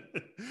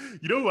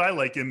 You know who I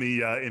like in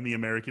the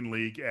American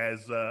League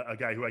as a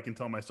guy who I can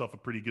tell myself a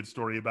pretty good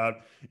story about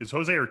is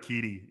Jose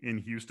Urquidy in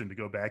Houston, to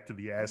go back to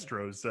the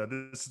Astros.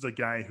 This is a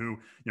guy who,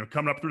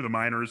 coming up through the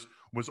minors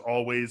was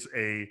always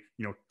a,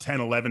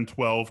 10, 11,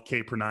 12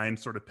 K per nine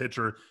sort of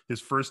pitcher. His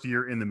first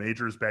year in the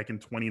majors back in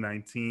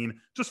 2019,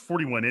 just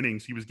 41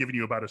 innings. He was giving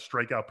you about a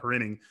strikeout per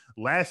inning.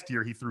 Last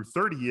year, he threw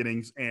 30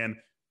 innings and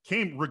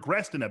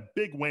regressed in a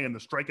big way in the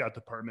strikeout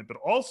department, but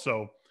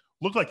also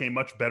looked like a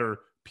much better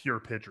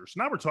pure pitcher.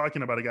 So now we're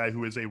talking about a guy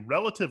who is a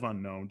relative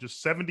unknown,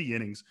 just 70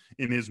 innings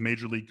in his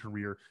major league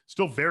career,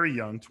 still very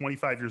young,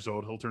 25 years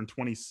old. He'll turn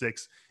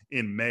 26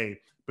 in May.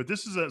 But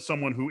this is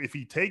someone who, if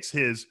he takes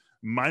his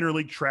minor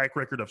league track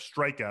record of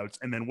strikeouts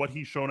and then what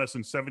he's shown us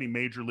in 70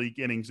 major league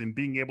innings and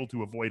being able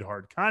to avoid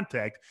hard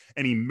contact,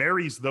 and he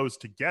marries those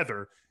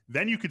together,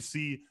 then you could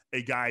see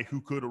a guy who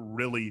could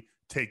really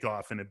take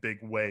off in a big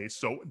way.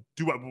 So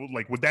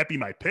would that be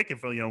my pick?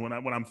 If, when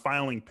I'm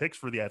filing picks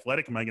for The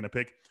Athletic, am I going to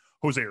pick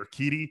Jose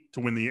Urquidy to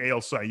win the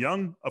AL Cy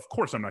Young? Of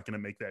course I'm not going to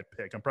make that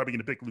pick. I'm probably going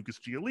to pick Lucas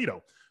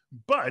Giolito.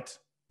 But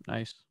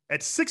nice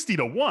at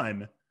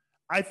 60-1,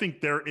 I think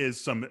there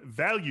is some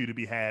value to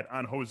be had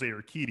on Jose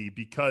Urquidy,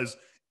 because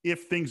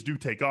if things do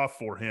take off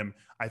for him,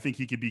 I think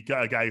he could be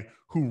a guy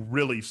who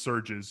really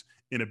surges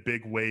in a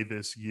big way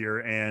this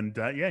year. And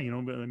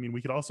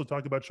we could also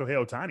talk about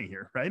Shohei Ohtani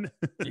here, right?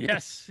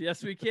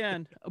 Yes, we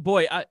can.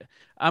 Boy,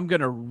 I'm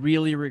going to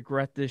really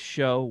regret this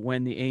show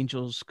when the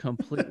Angels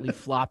completely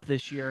flop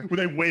this year. When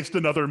they waste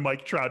another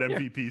Mike Trout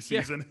MVP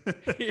season.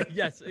 Yeah.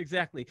 Yes,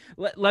 exactly.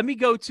 Let me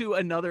go to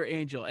another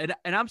Angel.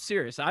 And I'm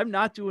serious. I'm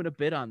not doing a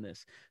bit on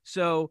this.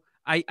 So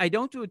I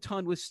don't do a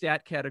ton with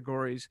stat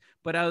categories,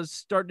 but I was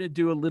starting to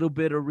do a little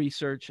bit of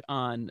research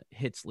on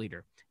hits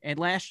leader. And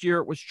last year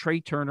it was Trey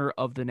Turner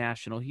of the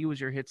National. He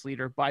was your hits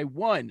leader by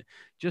one,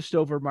 just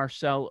over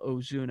Marcell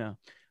Ozuna.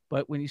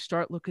 But when you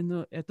start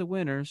looking at the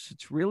winners,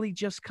 it's really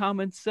just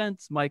common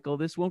sense, Michael.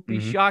 This won't be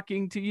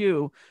shocking to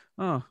you.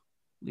 Oh,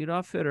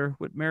 leadoff hitter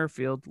with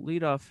Merrifield,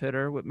 leadoff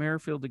hitter with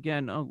Merrifield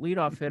again. Oh,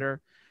 leadoff hitter.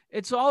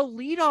 It's all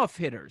leadoff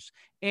hitters.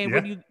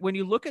 And when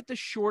you look at the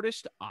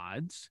shortest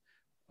odds,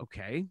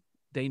 okay,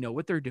 they know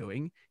what they're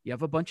doing. You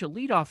have a bunch of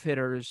leadoff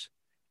hitters.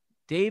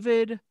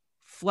 David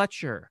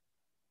Fletcher.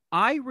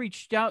 I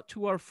reached out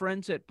to our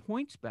friends at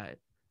PointsBet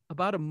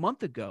about a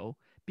month ago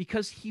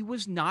because he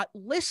was not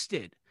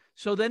listed.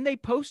 So then they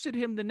posted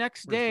him the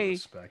next day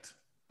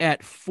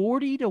at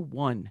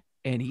 40-1,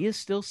 and he is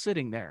still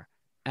sitting there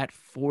at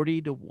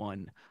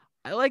 40-1.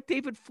 I like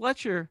David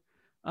Fletcher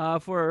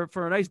for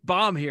a nice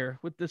bomb here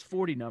with this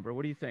 40 number.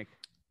 What do you think?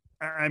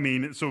 I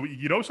mean, so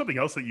something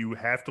else that you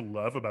have to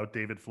love about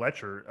David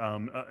Fletcher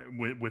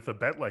with a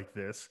bet like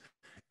this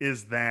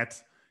is that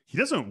he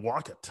doesn't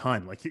walk a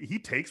ton. Like he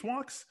takes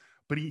walks,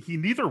 but he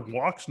neither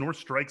walks nor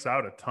strikes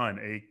out a ton.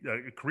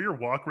 A career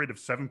walk rate of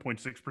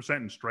 7.6%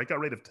 and strikeout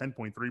rate of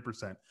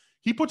 10.3%.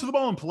 He puts the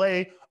ball in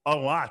play a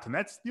lot, and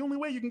that's the only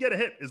way you can get a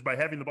hit is by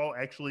having the ball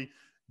actually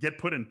get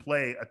put in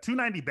play. A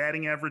 290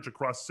 batting average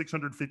across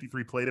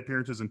 653 plate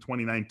appearances in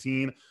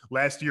 2019.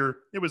 Last year,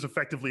 it was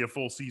effectively a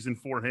full season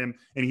for him,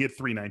 and he hit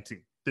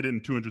 319. Did it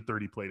in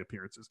 230 plate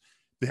appearances.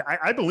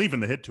 I believe in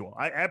the hit tool.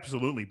 I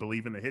absolutely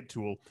believe in the hit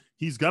tool.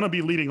 He's going to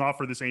be leading off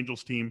for this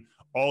Angels team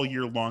all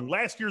year long.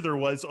 Last year, there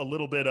was a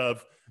little bit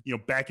of,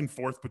 back and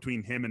forth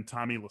between him and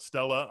Tommy La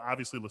Stella.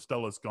 Obviously, La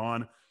Stella's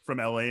gone from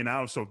LA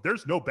now, so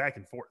there's no back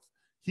and forth.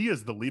 He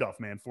is the leadoff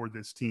man for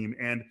this team,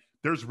 and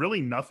there's really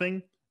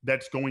nothing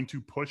that's going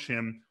to push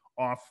him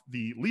off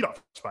the leadoff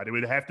spot. It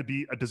would have to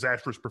be a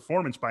disastrous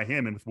performance by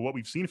him. And with what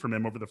we've seen from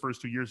him over the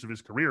first 2 years of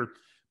his career,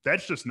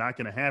 that's just not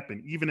going to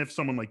happen. Even if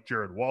someone like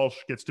Jared Walsh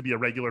gets to be a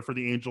regular for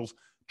the Angels,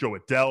 Joe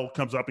Adell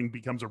comes up and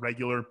becomes a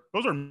regular.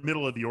 Those are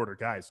middle of the order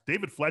guys.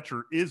 David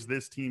Fletcher is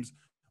this team's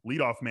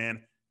leadoff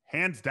man,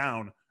 hands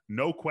down,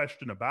 no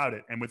question about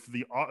it. And with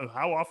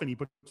how often he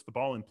puts the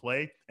ball in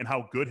play and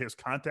how good his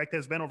contact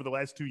has been over the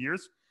last 2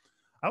 years,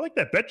 I like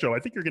that bet, Joe. I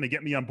think you're going to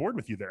get me on board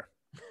with you there.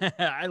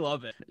 I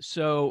love it.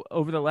 So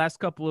over the last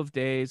couple of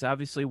days,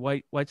 obviously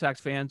White Sox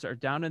fans are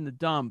down in the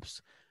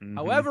dumps. Mm-hmm.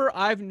 However,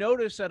 I've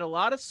noticed that a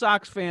lot of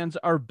Sox fans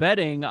are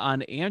betting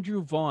on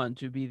Andrew Vaughn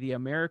to be the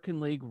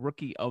American League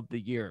Rookie of the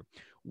Year.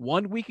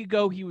 1 week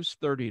ago, he was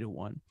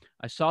 30-1.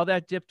 I saw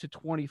that dip to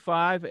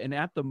 25, and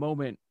at the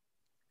moment,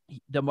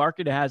 the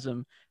market has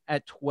him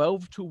at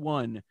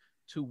 12-1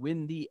 to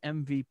win the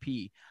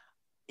MVP.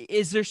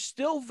 Is there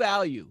still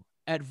value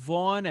at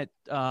Vaughn at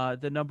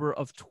the number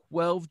of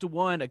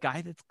 12-1, a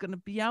guy that's going to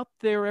be out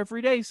there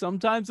every day,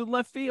 sometimes in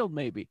left field,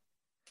 maybe.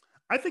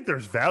 I think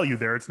there's value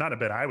there. It's not a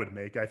bet I would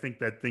make. I think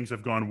that things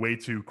have gone way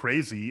too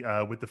crazy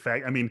with the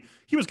fact. I mean,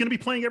 he was going to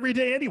be playing every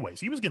day anyways.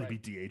 He was going to be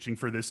DHing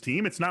for this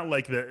team. It's not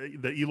like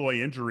the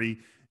Eloy injury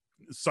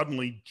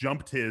suddenly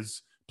jumped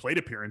his plate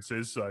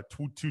appearances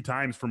two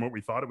times from what we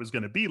thought it was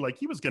going to be. Like,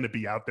 he was going to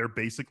be out there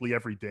basically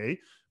every day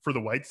for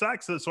the White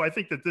Sox. So I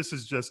think that this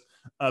is just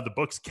the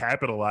books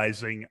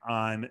capitalizing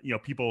on,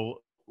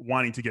 people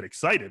wanting to get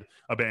excited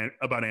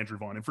about Andrew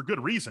Vaughn, and for good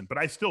reason. But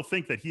I still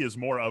think that he is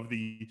more of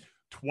the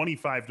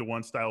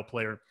 25-1 style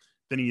player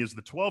than he is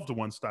the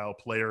 12-1 style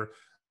player.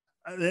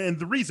 And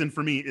the reason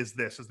for me is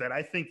that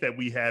I think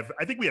we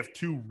have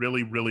two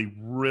really, really,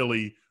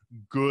 really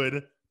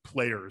good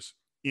players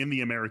in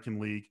the American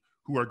League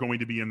who are going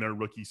to be in their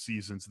rookie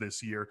seasons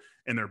this year.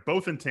 And they're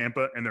both in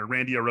Tampa, and they're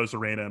Randy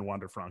Arozarena and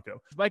Wander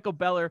Franco. Michael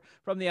Beller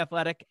from The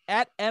Athletic,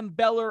 at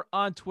MBeller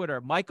on Twitter.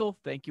 Michael,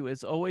 thank you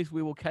as always.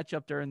 We will catch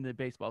up during the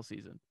baseball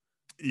season.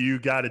 You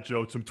got it,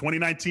 Joe. Some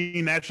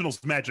 2019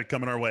 Nationals magic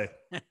coming our way.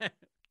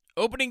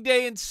 Opening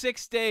day in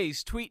 6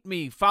 days. Tweet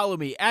me, follow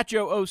me, at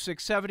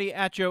Joe0670,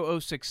 at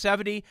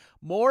Joe0670.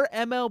 More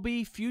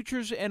MLB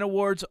futures and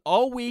awards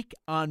all week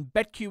on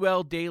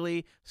BetQL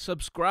Daily.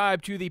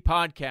 Subscribe to the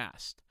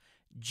podcast.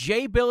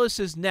 Jay Billis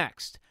is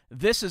next.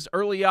 This is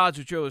Early Odds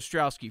with Joe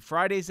Ostrowski.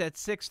 Fridays at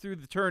 6 through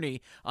the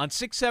tourney on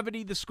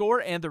 670 The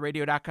Score and the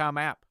Radio.com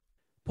app.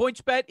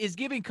 PointsBet is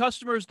giving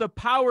customers the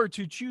power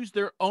to choose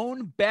their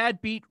own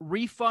bad beat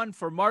refund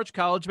for March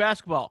college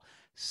basketball.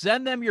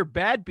 Send them your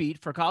bad beat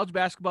for college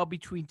basketball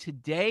between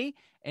today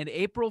and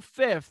April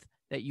 5th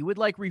that you would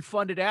like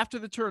refunded after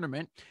the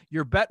tournament.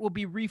 Your bet will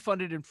be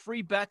refunded in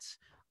free bets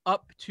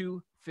up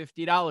to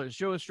 $50.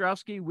 Joe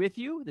Ostrowski with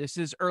you. This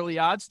is Early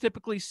Odds,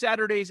 typically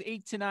Saturdays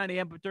 8 to 9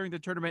 a.m., but during the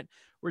tournament,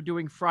 we're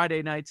doing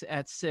Friday nights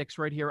at 6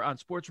 right here on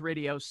Sports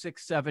Radio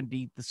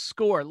 670 The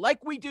Score.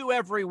 Like we do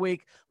every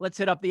week, let's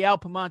hit up the Al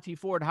Piemonte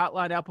Ford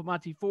hotline. Al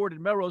Piemonte Ford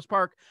in Melrose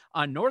Park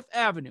on North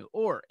Avenue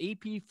or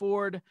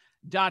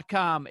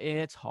apford.com.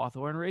 It's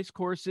Hawthorne Race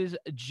Courses.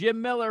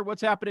 Jim Miller,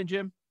 what's happening,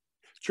 Jim?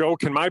 Joe,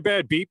 can my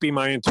bad beat be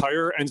my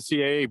entire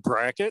NCAA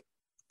bracket?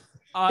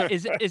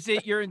 Is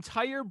it your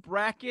entire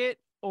bracket?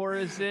 Or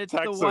is it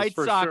Texas, the White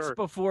Sox sure.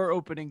 before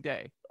opening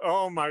day?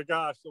 Oh, my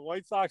gosh. The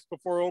White Sox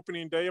before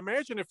opening day.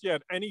 Imagine if you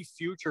had any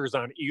futures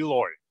on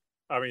Eloy.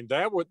 I mean,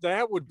 that would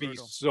be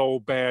brutal. So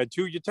bad,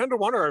 too. You tend to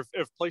wonder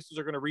if places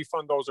are going to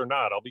refund those or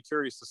not. I'll be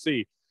curious to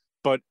see.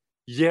 But,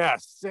 yeah,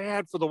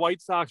 sad for the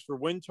White Sox for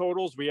win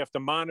totals. We have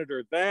to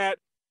monitor that.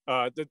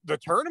 The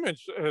tournament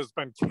has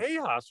been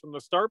chaos from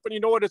the start. But you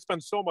know what? It's been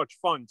so much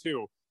fun,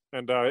 too.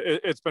 And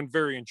it's been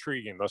very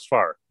intriguing thus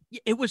far.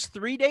 It was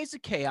 3 days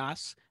of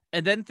chaos.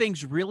 And then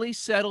things really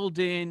settled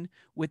in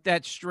with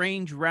that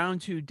strange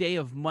round 2 day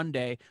of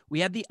Monday.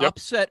 We had the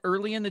upset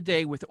early in the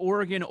day with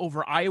Oregon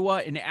over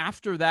Iowa. And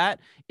after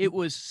that, it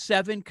was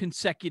 7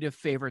 consecutive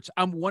favorites.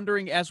 I'm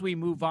wondering as we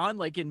move on,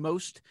 like in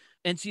most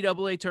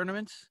NCAA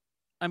tournaments,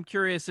 I'm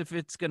curious if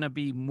it's going to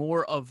be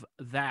more of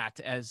that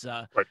as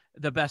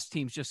the best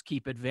teams just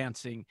keep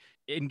advancing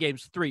in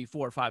games 3,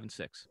 4, 5, and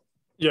 6.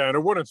 Yeah, and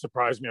it wouldn't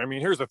surprise me. I mean,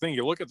 here's the thing.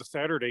 You look at the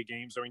Saturday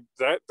games. I mean,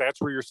 that's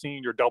where you're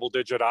seeing your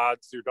double-digit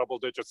odds, your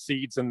double-digit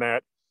seeds and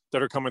that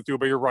are coming through.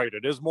 But you're right.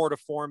 It is more to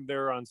form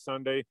there on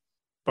Sunday.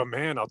 But,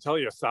 man, I'll tell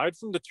you, aside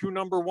from the 2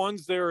 number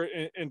ones there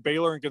in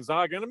Baylor and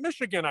Gonzaga, and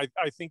Michigan, I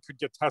think could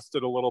get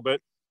tested a little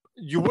bit.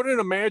 You wouldn't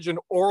imagine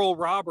Oral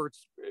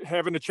Roberts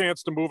having a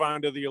chance to move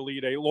on to the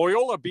Elite Eight.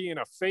 Loyola being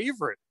a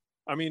favorite.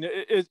 I mean,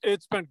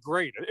 it's been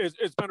great.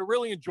 It's been a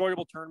really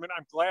enjoyable tournament.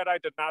 I'm glad I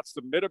did not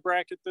submit a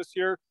bracket this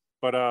year.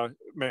 But,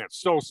 man,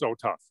 so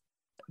tough.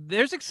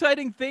 There's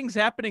exciting things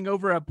happening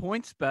over at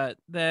PointsBet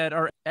that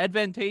are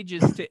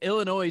advantageous to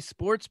Illinois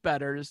sports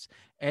bettors.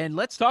 And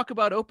let's talk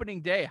about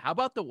opening day. How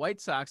about the White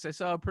Sox? I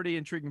saw a pretty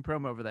intriguing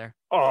promo over there.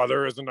 Oh,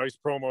 there is a nice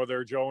promo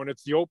there, Joe. And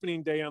it's the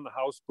opening day on the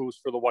house boost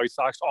for the White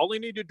Sox. All they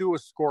need to do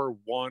is score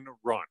 1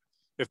 run.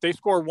 If they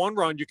score 1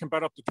 run, you can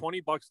bet up to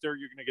 $20 there.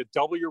 You're going to get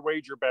double your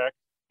wager back.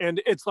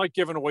 And it's like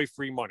giving away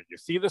free money. You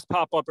see this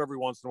pop up every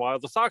once in a while.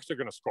 The Sox are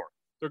going to score.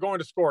 They're going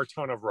to score a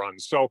ton of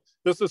runs. So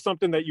this is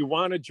something that you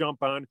want to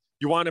jump on.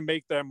 You want to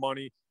make that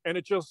money. And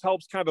it just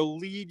helps kind of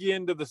lead you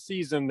into the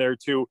season there,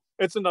 too.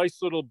 It's a nice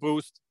little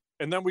boost.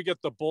 And then we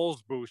get the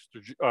Bulls boost,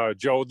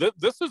 Joe.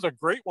 This is a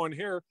great one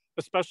here,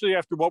 especially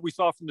after what we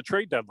saw from the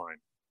trade deadline.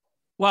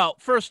 Well,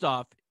 first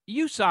off,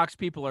 you Sox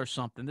people are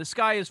something. The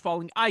sky is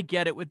falling. I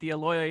get it with the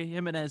Eloy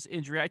Jimenez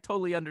injury. I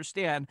totally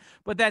understand.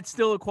 But that's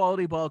still a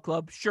quality ball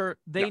club. Sure,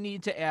 they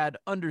need to add.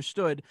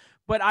 Understood.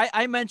 But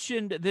I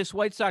mentioned this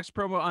White Sox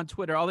promo on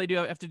Twitter. All they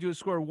have to do is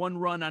score 1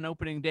 run on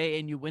opening day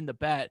and you win the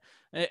bet.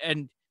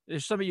 And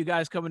there's some of you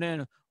guys coming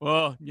in,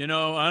 well,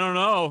 I don't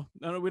know.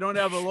 We don't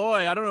have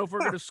Eloy. I don't know if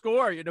we're going to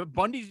score.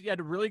 Bundy had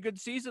a really good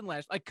season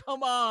last. Like,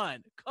 come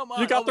on.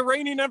 You got the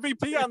reigning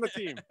MVP on the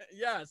team.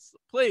 Yes,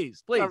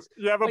 please.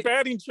 You have a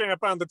batting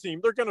champ on the team.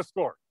 They're going to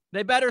score.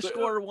 They better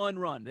score one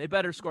run. They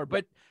better score.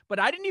 But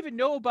I didn't even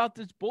know about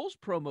this Bulls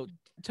promo.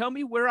 Tell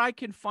me where I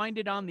can find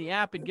it on the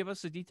app and give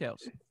us the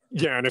details.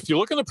 Yeah, and if you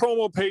look on the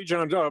promo page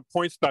on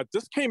PointsBet,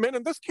 this came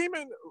in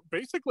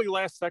basically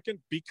last second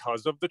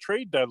because of the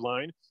trade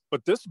deadline.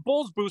 But this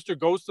Bulls booster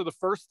goes to the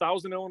first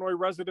 1,000 Illinois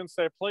residents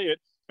that play it.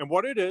 And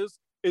what it is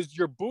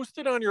you're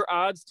boosted on your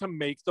odds to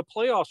make the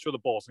playoffs for the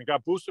Bulls. And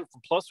got boosted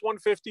from plus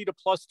 150 to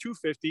plus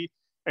 250.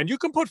 And you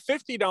can put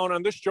 50 down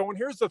on this, Joe. And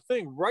here's the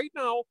thing. Right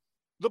now,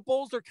 the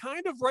Bulls are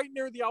kind of right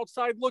near the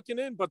outside looking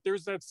in, but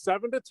there's that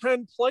 7 to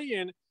 10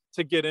 play-in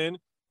to get in.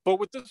 But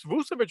with this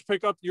Vucevic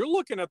pickup, you're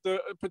looking at the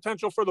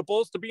potential for the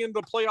Bulls to be in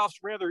the playoffs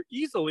rather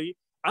easily.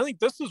 I think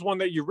this is one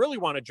that you really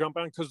want to jump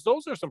on because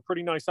those are some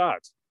pretty nice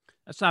odds.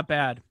 That's not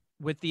bad.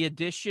 With the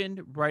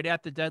addition right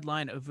at the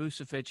deadline of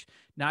Vucevic,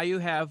 now you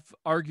have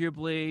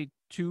arguably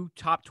 2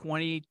 top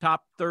 20,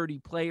 top 30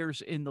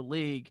 players in the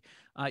league.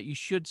 You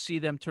should see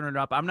them turn it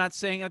up. I'm not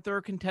saying that they're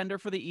a contender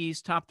for the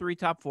East, top 3,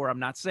 top 4. I'm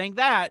not saying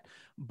that,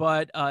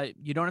 but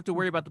you don't have to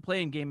worry about the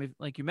play-in game,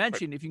 like you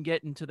mentioned, if you can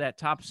get into that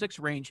top 6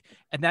 range,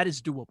 and that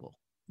is doable.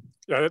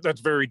 Yeah,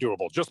 that's very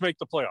doable. Just make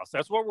the playoffs.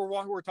 That's what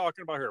we're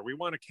talking about here. We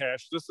want to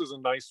cash. This is a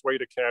nice way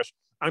to cash.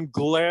 I'm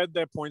glad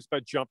that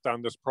PointsBet jumped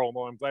on this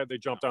promo. I'm glad they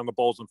jumped on the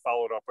Bulls and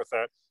followed up with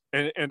that.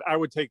 And I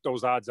would take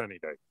those odds any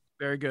day.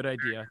 Very good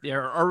idea.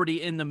 They're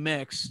already in the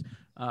mix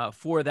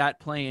for that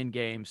play-in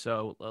game.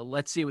 So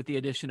let's see with the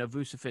addition of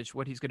Vucevic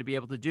what he's going to be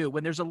able to do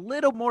when there's a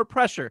little more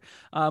pressure,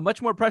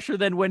 much more pressure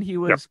than when he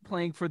was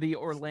playing for the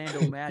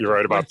Orlando Magic. You're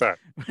right about that.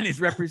 When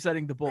he's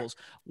representing the Bulls.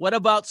 What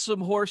about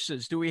some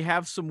horses? Do we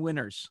have some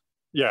winners?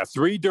 Yeah,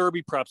 3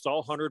 Derby preps,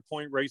 all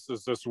 100-point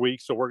races this week.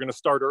 So we're going to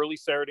start early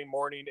Saturday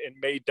morning in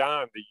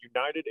Meydan, the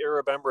United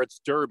Arab Emirates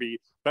Derby.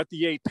 Bet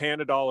the 8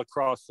 Panadol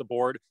across the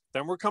board.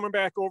 Then we're coming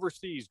back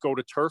overseas. Go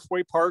to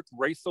Turfway Park,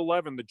 race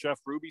 11, the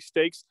Jeff Ruby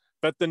Stakes.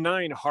 Bet the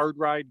 9 Hard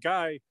Ride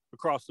Guy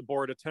across the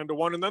board at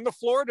 10-1. And then the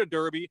Florida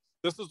Derby.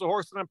 This is the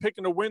horse that I'm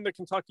picking to win the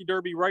Kentucky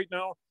Derby right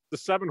now. The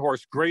 7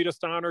 horse,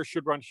 Greatest Honor,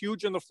 should run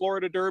huge in the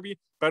Florida Derby.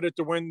 Bet it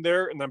to win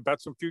there, and then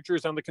bet some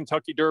futures on the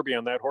Kentucky Derby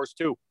on that horse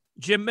too.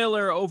 Jim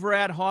Miller over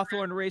at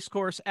Hawthorne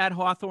Racecourse, at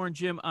Hawthorne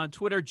Jim on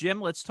Twitter. Jim,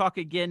 let's talk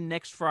again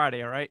next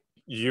Friday, all right?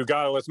 You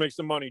got it. Let's make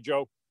some money,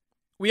 Joe.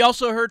 We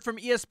also heard from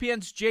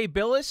ESPN's Jay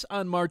Billis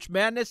on March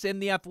Madness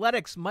and the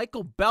Athletics'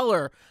 Michael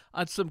Beller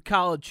on some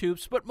college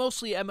hoops, but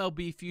mostly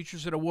MLB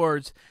futures and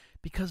awards,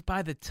 because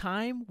by the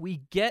time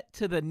we get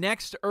to the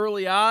next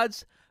early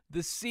odds,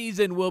 the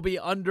season will be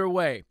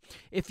underway.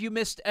 If you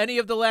missed any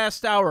of the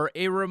last hour,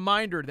 a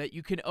reminder that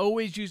you can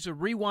always use a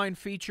rewind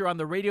feature on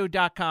the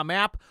radio.com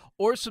app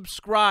or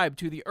subscribe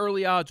to the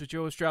Early Odds with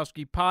Joe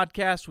Ostrowski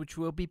podcast, which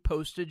will be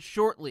posted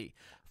shortly.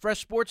 Fresh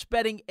sports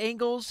betting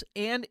angles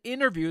and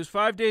interviews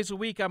 5 days a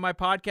week on my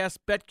podcast,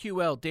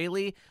 BetQL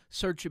Daily.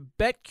 Search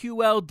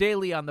BetQL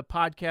Daily on the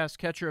podcast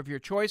catcher of your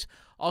choice.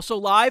 Also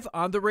live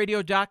on the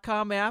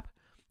radio.com app,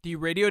 the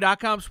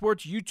radio.com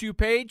sports YouTube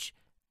page,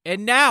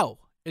 and now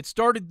it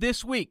started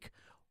this week.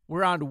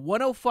 We're on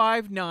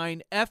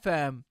 105.9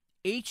 FM,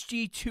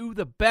 HD2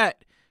 The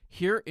Bet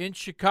here in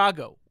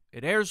Chicago.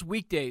 It airs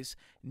weekdays,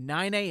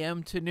 9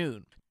 a.m. to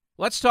noon.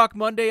 Let's talk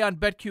Monday on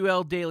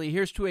BetQL Daily.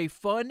 Here's to a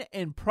fun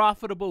and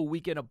profitable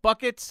weekend of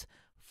buckets.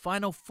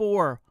 Final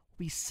 4 will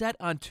be set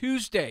on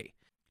Tuesday.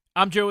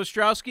 I'm Joe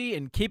Ostrowski,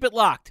 and keep it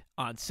locked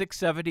on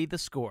 670 The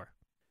Score.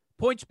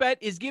 PointsBet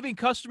is giving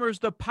customers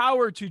the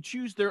power to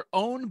choose their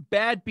own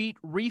bad beat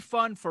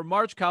refund for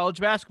March college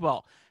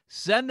basketball.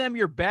 Send them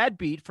your bad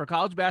beat for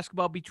college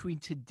basketball between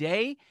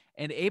today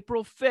and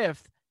April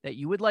 5th that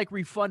you would like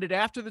refunded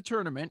after the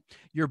tournament.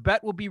 Your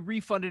bet will be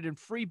refunded in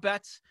free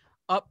bets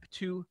up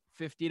to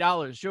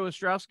 $50. Joe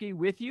Ostrowski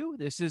with you.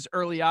 This is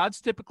Early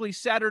Odds, typically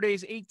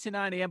Saturdays 8 to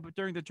 9 a.m., but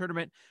during the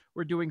tournament,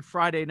 we're doing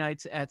Friday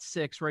nights at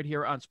 6 right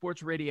here on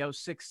Sports Radio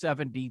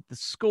 670 The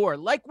Score.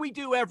 Like we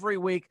do every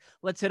week,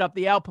 let's hit up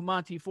the Al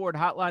Piemonte Ford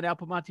hotline, Al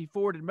Piemonte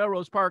Ford in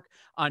Melrose Park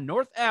on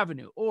North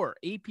Avenue or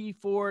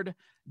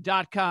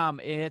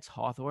apford.com. It's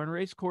Hawthorne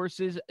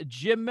Racecourses.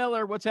 Jim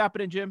Miller, what's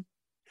happening, Jim?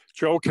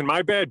 Joe, can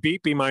my bad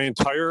beat be my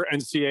entire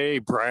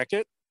NCAA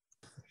bracket?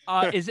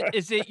 Is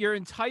it your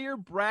entire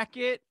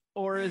bracket?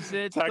 Or is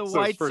it Texas, the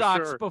White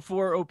Sox sure.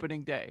 before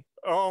opening day?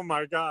 Oh,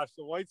 my gosh.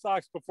 The White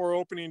Sox before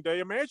opening day.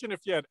 Imagine if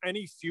you had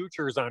any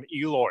futures on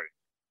Eloy.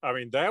 I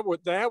mean, that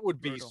would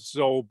be brutal.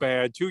 So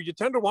bad, too. You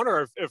tend to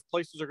wonder if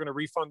places are going to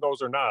refund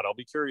those or not. I'll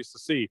be curious to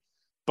see.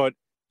 But,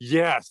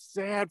 yeah,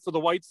 sad for the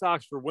White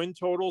Sox for win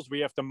totals. We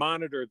have to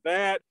monitor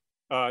that.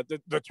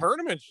 The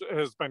tournament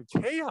has been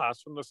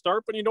chaos from the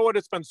start. But you know what?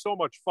 It's been so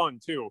much fun,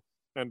 too.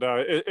 And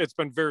it's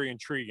been very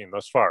intriguing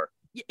thus far.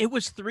 It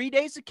was 3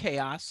 days of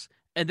chaos.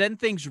 And then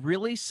things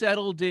really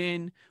settled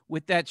in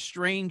with that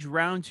strange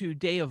round 2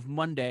 day of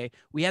Monday.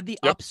 We had the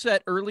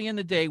upset early in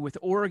the day with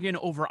Oregon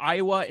over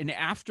Iowa. And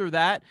after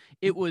that,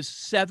 it was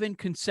 7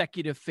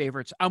 consecutive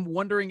favorites. I'm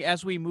wondering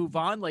as we move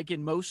on, like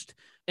in most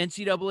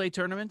NCAA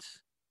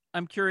tournaments,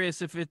 I'm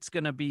curious if it's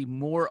going to be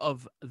more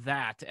of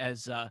that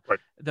as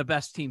the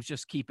best teams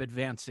just keep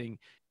advancing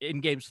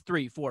in games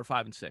 3, 4,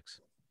 5, and 6.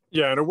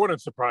 Yeah, and it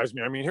wouldn't surprise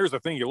me. I mean, here's the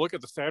thing. You look at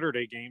the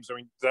Saturday games. I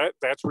mean,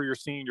 that's where you're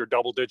seeing your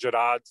double-digit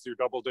odds, your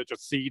double-digit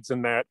seeds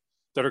in that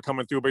are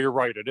coming through. But you're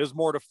right. It is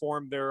more to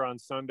form there on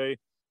Sunday.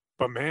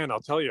 But, man,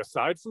 I'll tell you,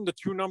 aside from the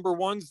two number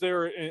ones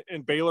there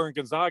in Baylor and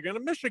Gonzaga,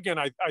 and Michigan,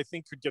 I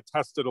think could get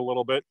tested a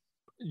little bit.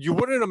 You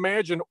wouldn't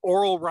imagine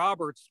Oral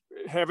Roberts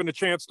having a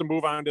chance to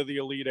move on to the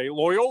Elite Eight.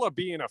 Loyola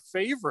being a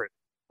favorite.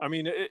 I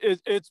mean,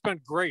 it's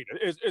been great.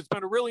 It's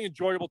been a really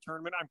enjoyable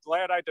tournament. I'm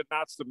glad I did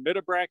not submit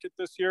a bracket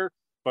this year.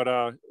 But,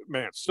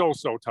 man, so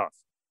tough.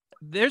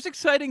 There's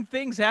exciting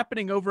things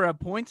happening over at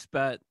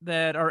PointsBet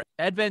that are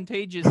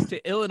advantageous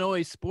to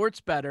Illinois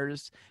sports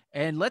bettors.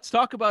 And let's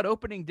talk about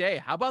opening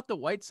day. How about the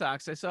White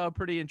Sox? I saw a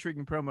pretty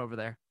intriguing promo over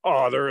there.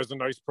 Oh, there is a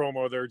nice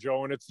promo there,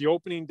 Joe. And it's the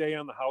opening day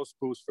on the house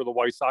boost for the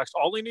White Sox.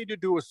 All they need to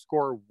do is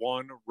score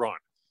one run.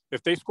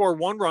 If they score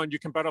one run, you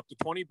can bet up to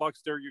 $20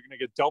 there. You're going to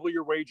get double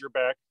your wager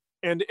back.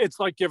 And it's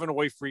like giving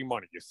away free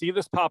money. You see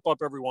this pop up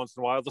every once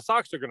in a while. The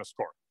Sox are going to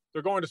score.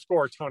 They're going to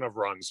score a ton of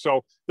runs.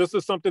 So this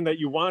is something that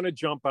you want to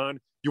jump on.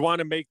 You want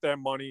to make that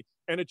money.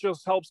 And it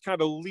just helps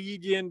kind of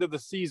lead you into the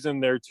season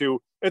there,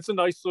 too. It's a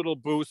nice little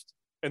boost.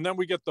 And then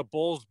we get the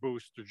Bulls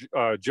boost,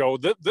 Joe.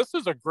 This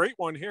is a great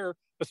one here,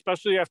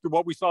 especially after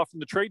what we saw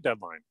from the trade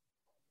deadline.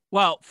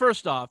 Well,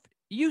 first off,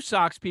 you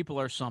Sox people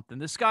are something.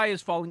 The sky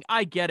is falling.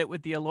 I get it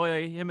with the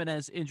Eloy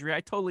Jimenez injury.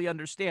 I totally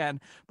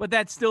understand. But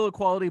that's still a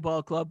quality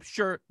ball club.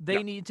 Sure,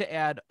 they need to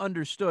add.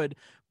 Understood.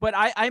 But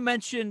I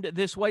mentioned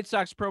this White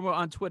Sox promo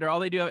on Twitter. All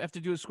they have to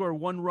do is score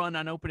one run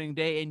on opening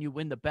day and you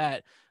win the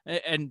bet.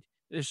 And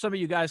there's some of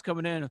you guys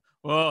coming in,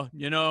 well,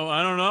 I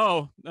don't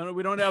know.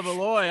 We don't have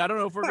Eloy. I don't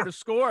know if we're going to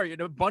score.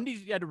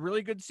 Bundy had a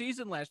really good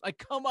season last. Like,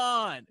 come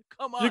on.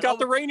 You got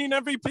the reigning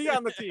MVP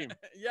on the team.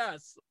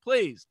 Yes,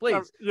 please.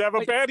 You have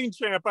a batting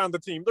champ on the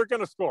team. They're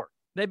going to score.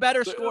 They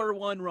better score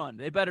one run.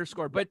 They better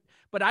score. But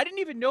I didn't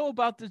even know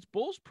about this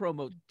Bulls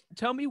promo.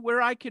 Tell me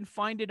where I can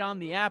find it on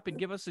the app and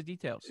give us the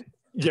details.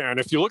 Yeah, and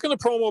if you look on the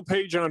promo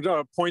page on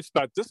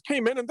PointsBet, this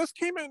came in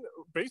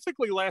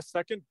basically last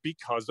second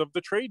because of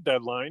the trade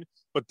deadline.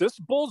 But this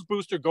Bulls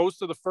booster goes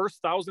to the first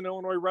 1,000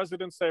 Illinois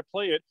residents that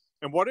play it.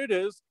 And what it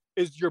is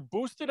you're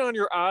boosted on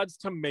your odds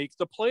to make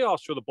the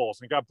playoffs for the Bulls.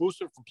 And got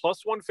boosted from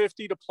plus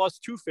 150 to plus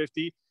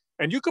 250.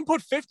 And you can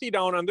put 50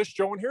 down on this,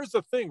 Joe. And here's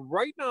the thing.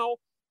 Right now,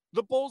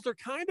 the Bulls are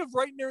kind of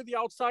right near the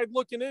outside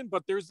looking in,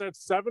 but there's that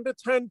 7 to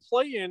 10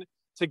 play-in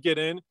to get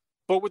in.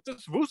 But with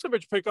this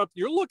Vucevic pickup,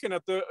 you're looking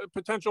at the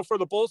potential for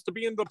the Bulls to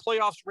be in the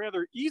playoffs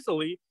rather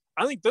easily.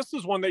 I think this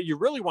is one that you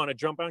really want to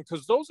jump on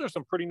because those are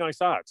some pretty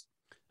nice odds.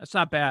 That's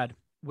not bad.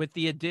 With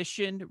the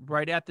addition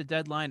right at the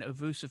deadline of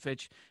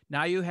Vucevic,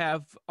 now you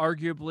have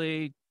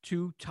arguably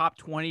two top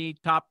 20,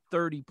 top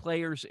 30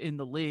 players in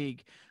the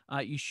league.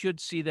 You should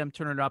see them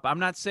turn it up. I'm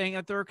not saying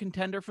that they're a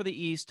contender for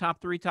the East,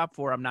 top 3, top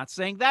 4. I'm not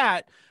saying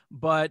that,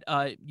 but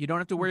you don't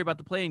have to worry about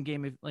the play-in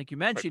game, like you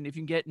mentioned, if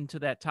you can get into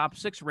that top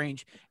 6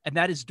 range, and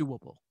that is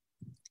doable.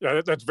 Yeah,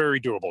 that's very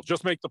doable.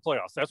 Just make the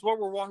playoffs. That's what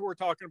we're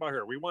talking about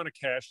here. We want to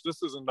cash.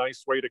 This is a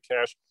nice way to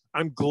cash.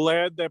 I'm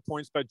glad that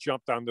PointsBet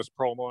jumped on this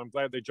promo. I'm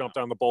glad they jumped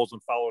on the Bulls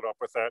and followed up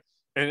with that.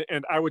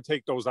 And I would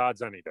take those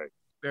odds any day.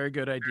 Very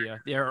good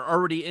idea. They're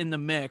already in the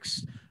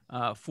mix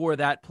for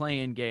that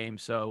play-in game.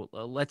 So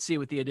let's see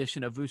with the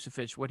addition of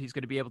Vucevic what he's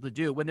going to be able to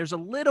do when there's a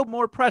little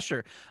more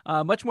pressure,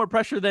 much more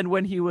pressure than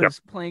when he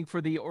was playing for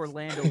the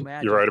Orlando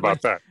Magic. You're right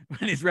about that.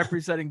 When he's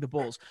representing the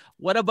Bulls.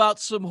 What about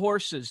some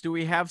horses? Do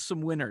we have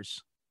some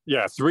winners?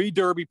 Yeah, 3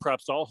 Derby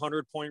preps, all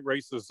 100-point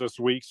races this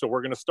week. So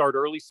we're going to start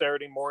early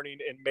Saturday morning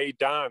in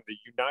Meydan, the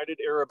United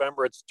Arab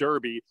Emirates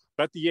Derby.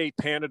 Bet the 8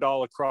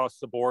 Panadol across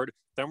the board.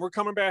 Then we're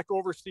coming back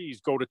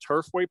overseas. Go to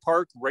Turfway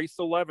Park, race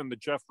 11, the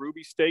Jeff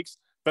Ruby Stakes.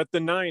 Bet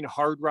the 9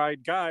 Hard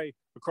Ride Guy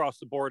across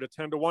the board at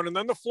 10-1. And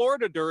then the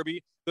Florida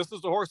Derby. This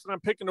is the horse that I'm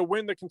picking to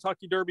win the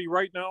Kentucky Derby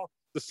right now.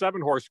 The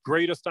 7 horse,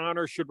 Greatest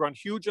Honor, should run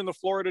huge in the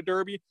Florida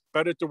Derby.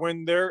 Bet it to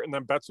win there, and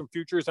then bet some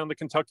futures on the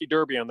Kentucky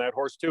Derby on that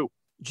horse too.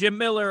 Jim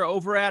Miller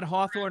over at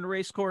Hawthorne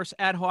Racecourse,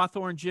 at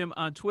Hawthorne Jim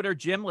on Twitter.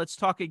 Jim, let's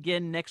talk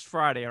again next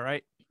Friday, all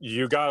right?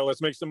 You got it.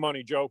 Let's make some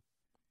money, Joe.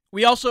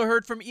 We also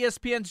heard from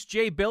ESPN's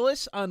Jay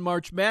Billis on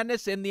March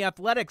Madness and the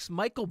Athletics'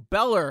 Michael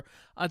Beller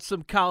on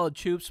some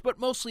college hoops, but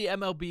mostly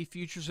MLB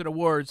futures and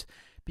awards,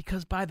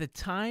 because by the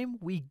time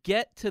we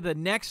get to the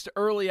next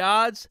early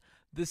odds,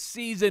 the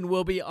season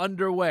will be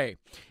underway.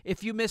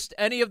 If you missed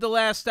any of the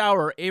last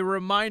hour, a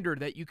reminder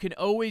that you can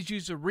always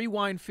use a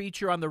rewind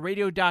feature on the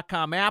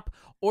radio.com app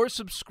or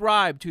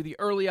subscribe to the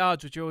Early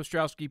Odds with Joe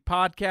Ostrowski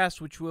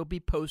podcast, which will be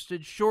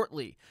posted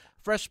shortly.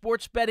 Fresh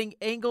sports betting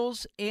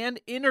angles and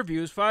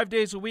interviews 5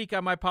 days a week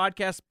on my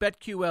podcast,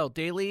 BetQL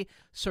Daily.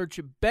 Search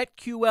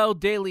BetQL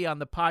Daily on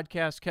the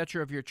podcast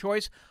catcher of your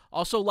choice.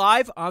 Also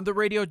live on the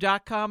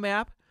radio.com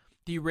app,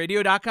 the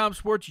radio.com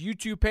sports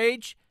YouTube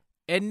page,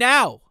 and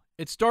now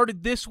it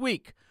started this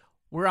week.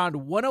 We're on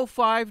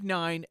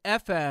 105.9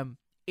 FM,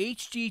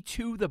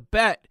 HD2 The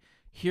Bet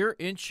here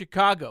in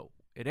Chicago.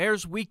 It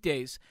airs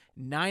weekdays,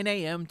 9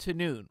 a.m. to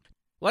noon.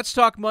 Let's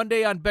talk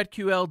Monday on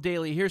BetQL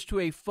Daily. Here's to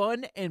a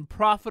fun and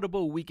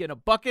profitable weekend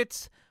of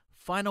buckets.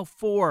 Final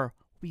 4 will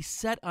be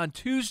set on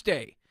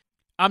Tuesday.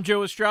 I'm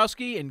Joe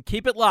Ostrowski, and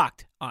keep it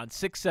locked on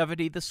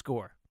 670 The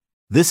Score.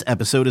 This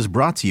episode is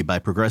brought to you by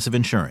Progressive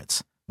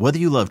Insurance. Whether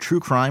you love true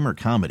crime or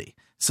comedy,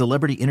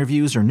 celebrity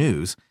interviews or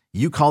news,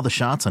 you call the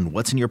shots on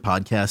what's in your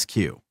podcast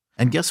queue.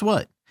 And guess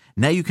what?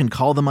 Now you can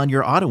call them on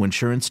your auto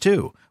insurance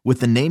too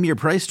with the Name Your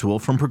Price tool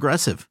from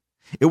Progressive.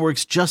 It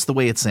works just the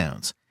way it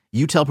sounds.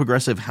 You tell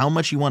Progressive how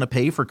much you want to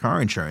pay for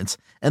car insurance,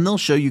 and they'll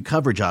show you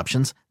coverage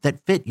options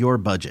that fit your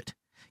budget.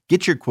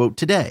 Get your quote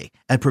today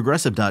at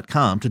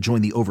Progressive.com to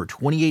join the over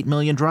 28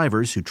 million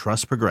drivers who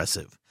trust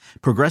Progressive.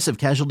 Progressive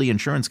Casualty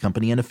Insurance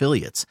Company and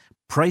Affiliates.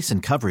 Price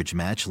and coverage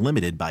match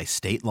limited by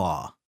state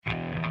law.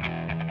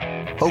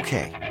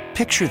 Okay,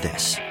 picture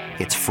this.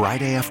 It's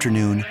Friday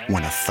afternoon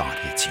when a thought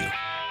hits you.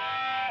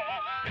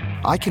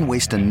 I can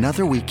waste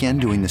another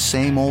weekend doing the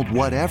same old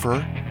whatever,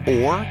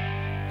 or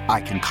I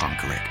can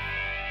conquer it.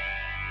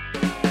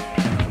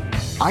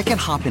 I can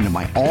hop into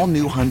my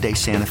all-new Hyundai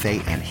Santa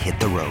Fe and hit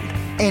the road.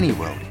 Any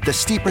road. The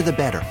steeper, the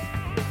better.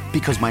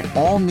 Because my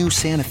all-new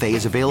Santa Fe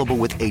is available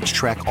with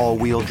H-Track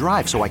all-wheel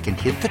drive, so I can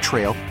hit the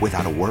trail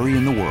without a worry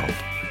in the world.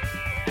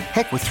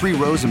 Heck, with 3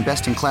 rows and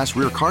best-in-class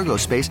rear cargo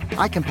space,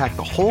 I can pack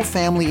the whole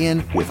family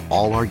in with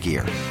all our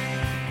gear.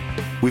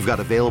 We've got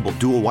available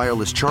dual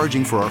wireless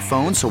charging for our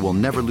phones, so we'll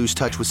never lose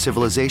touch with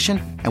civilization,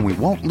 and we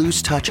won't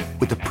lose touch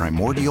with the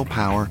primordial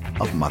power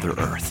of Mother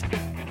Earth.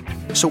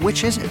 So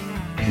which is it?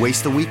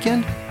 Waste the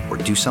weekend or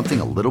do something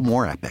a little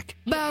more epic?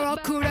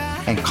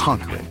 And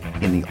conquer it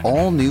in the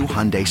all-new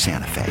Hyundai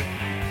Santa Fe.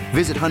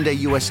 Visit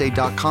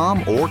HyundaiUSA.com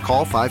or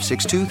call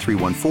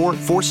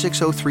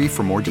 562-314-4603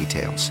 for more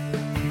details.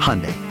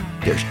 Hyundai,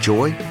 there's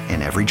joy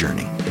in every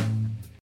journey.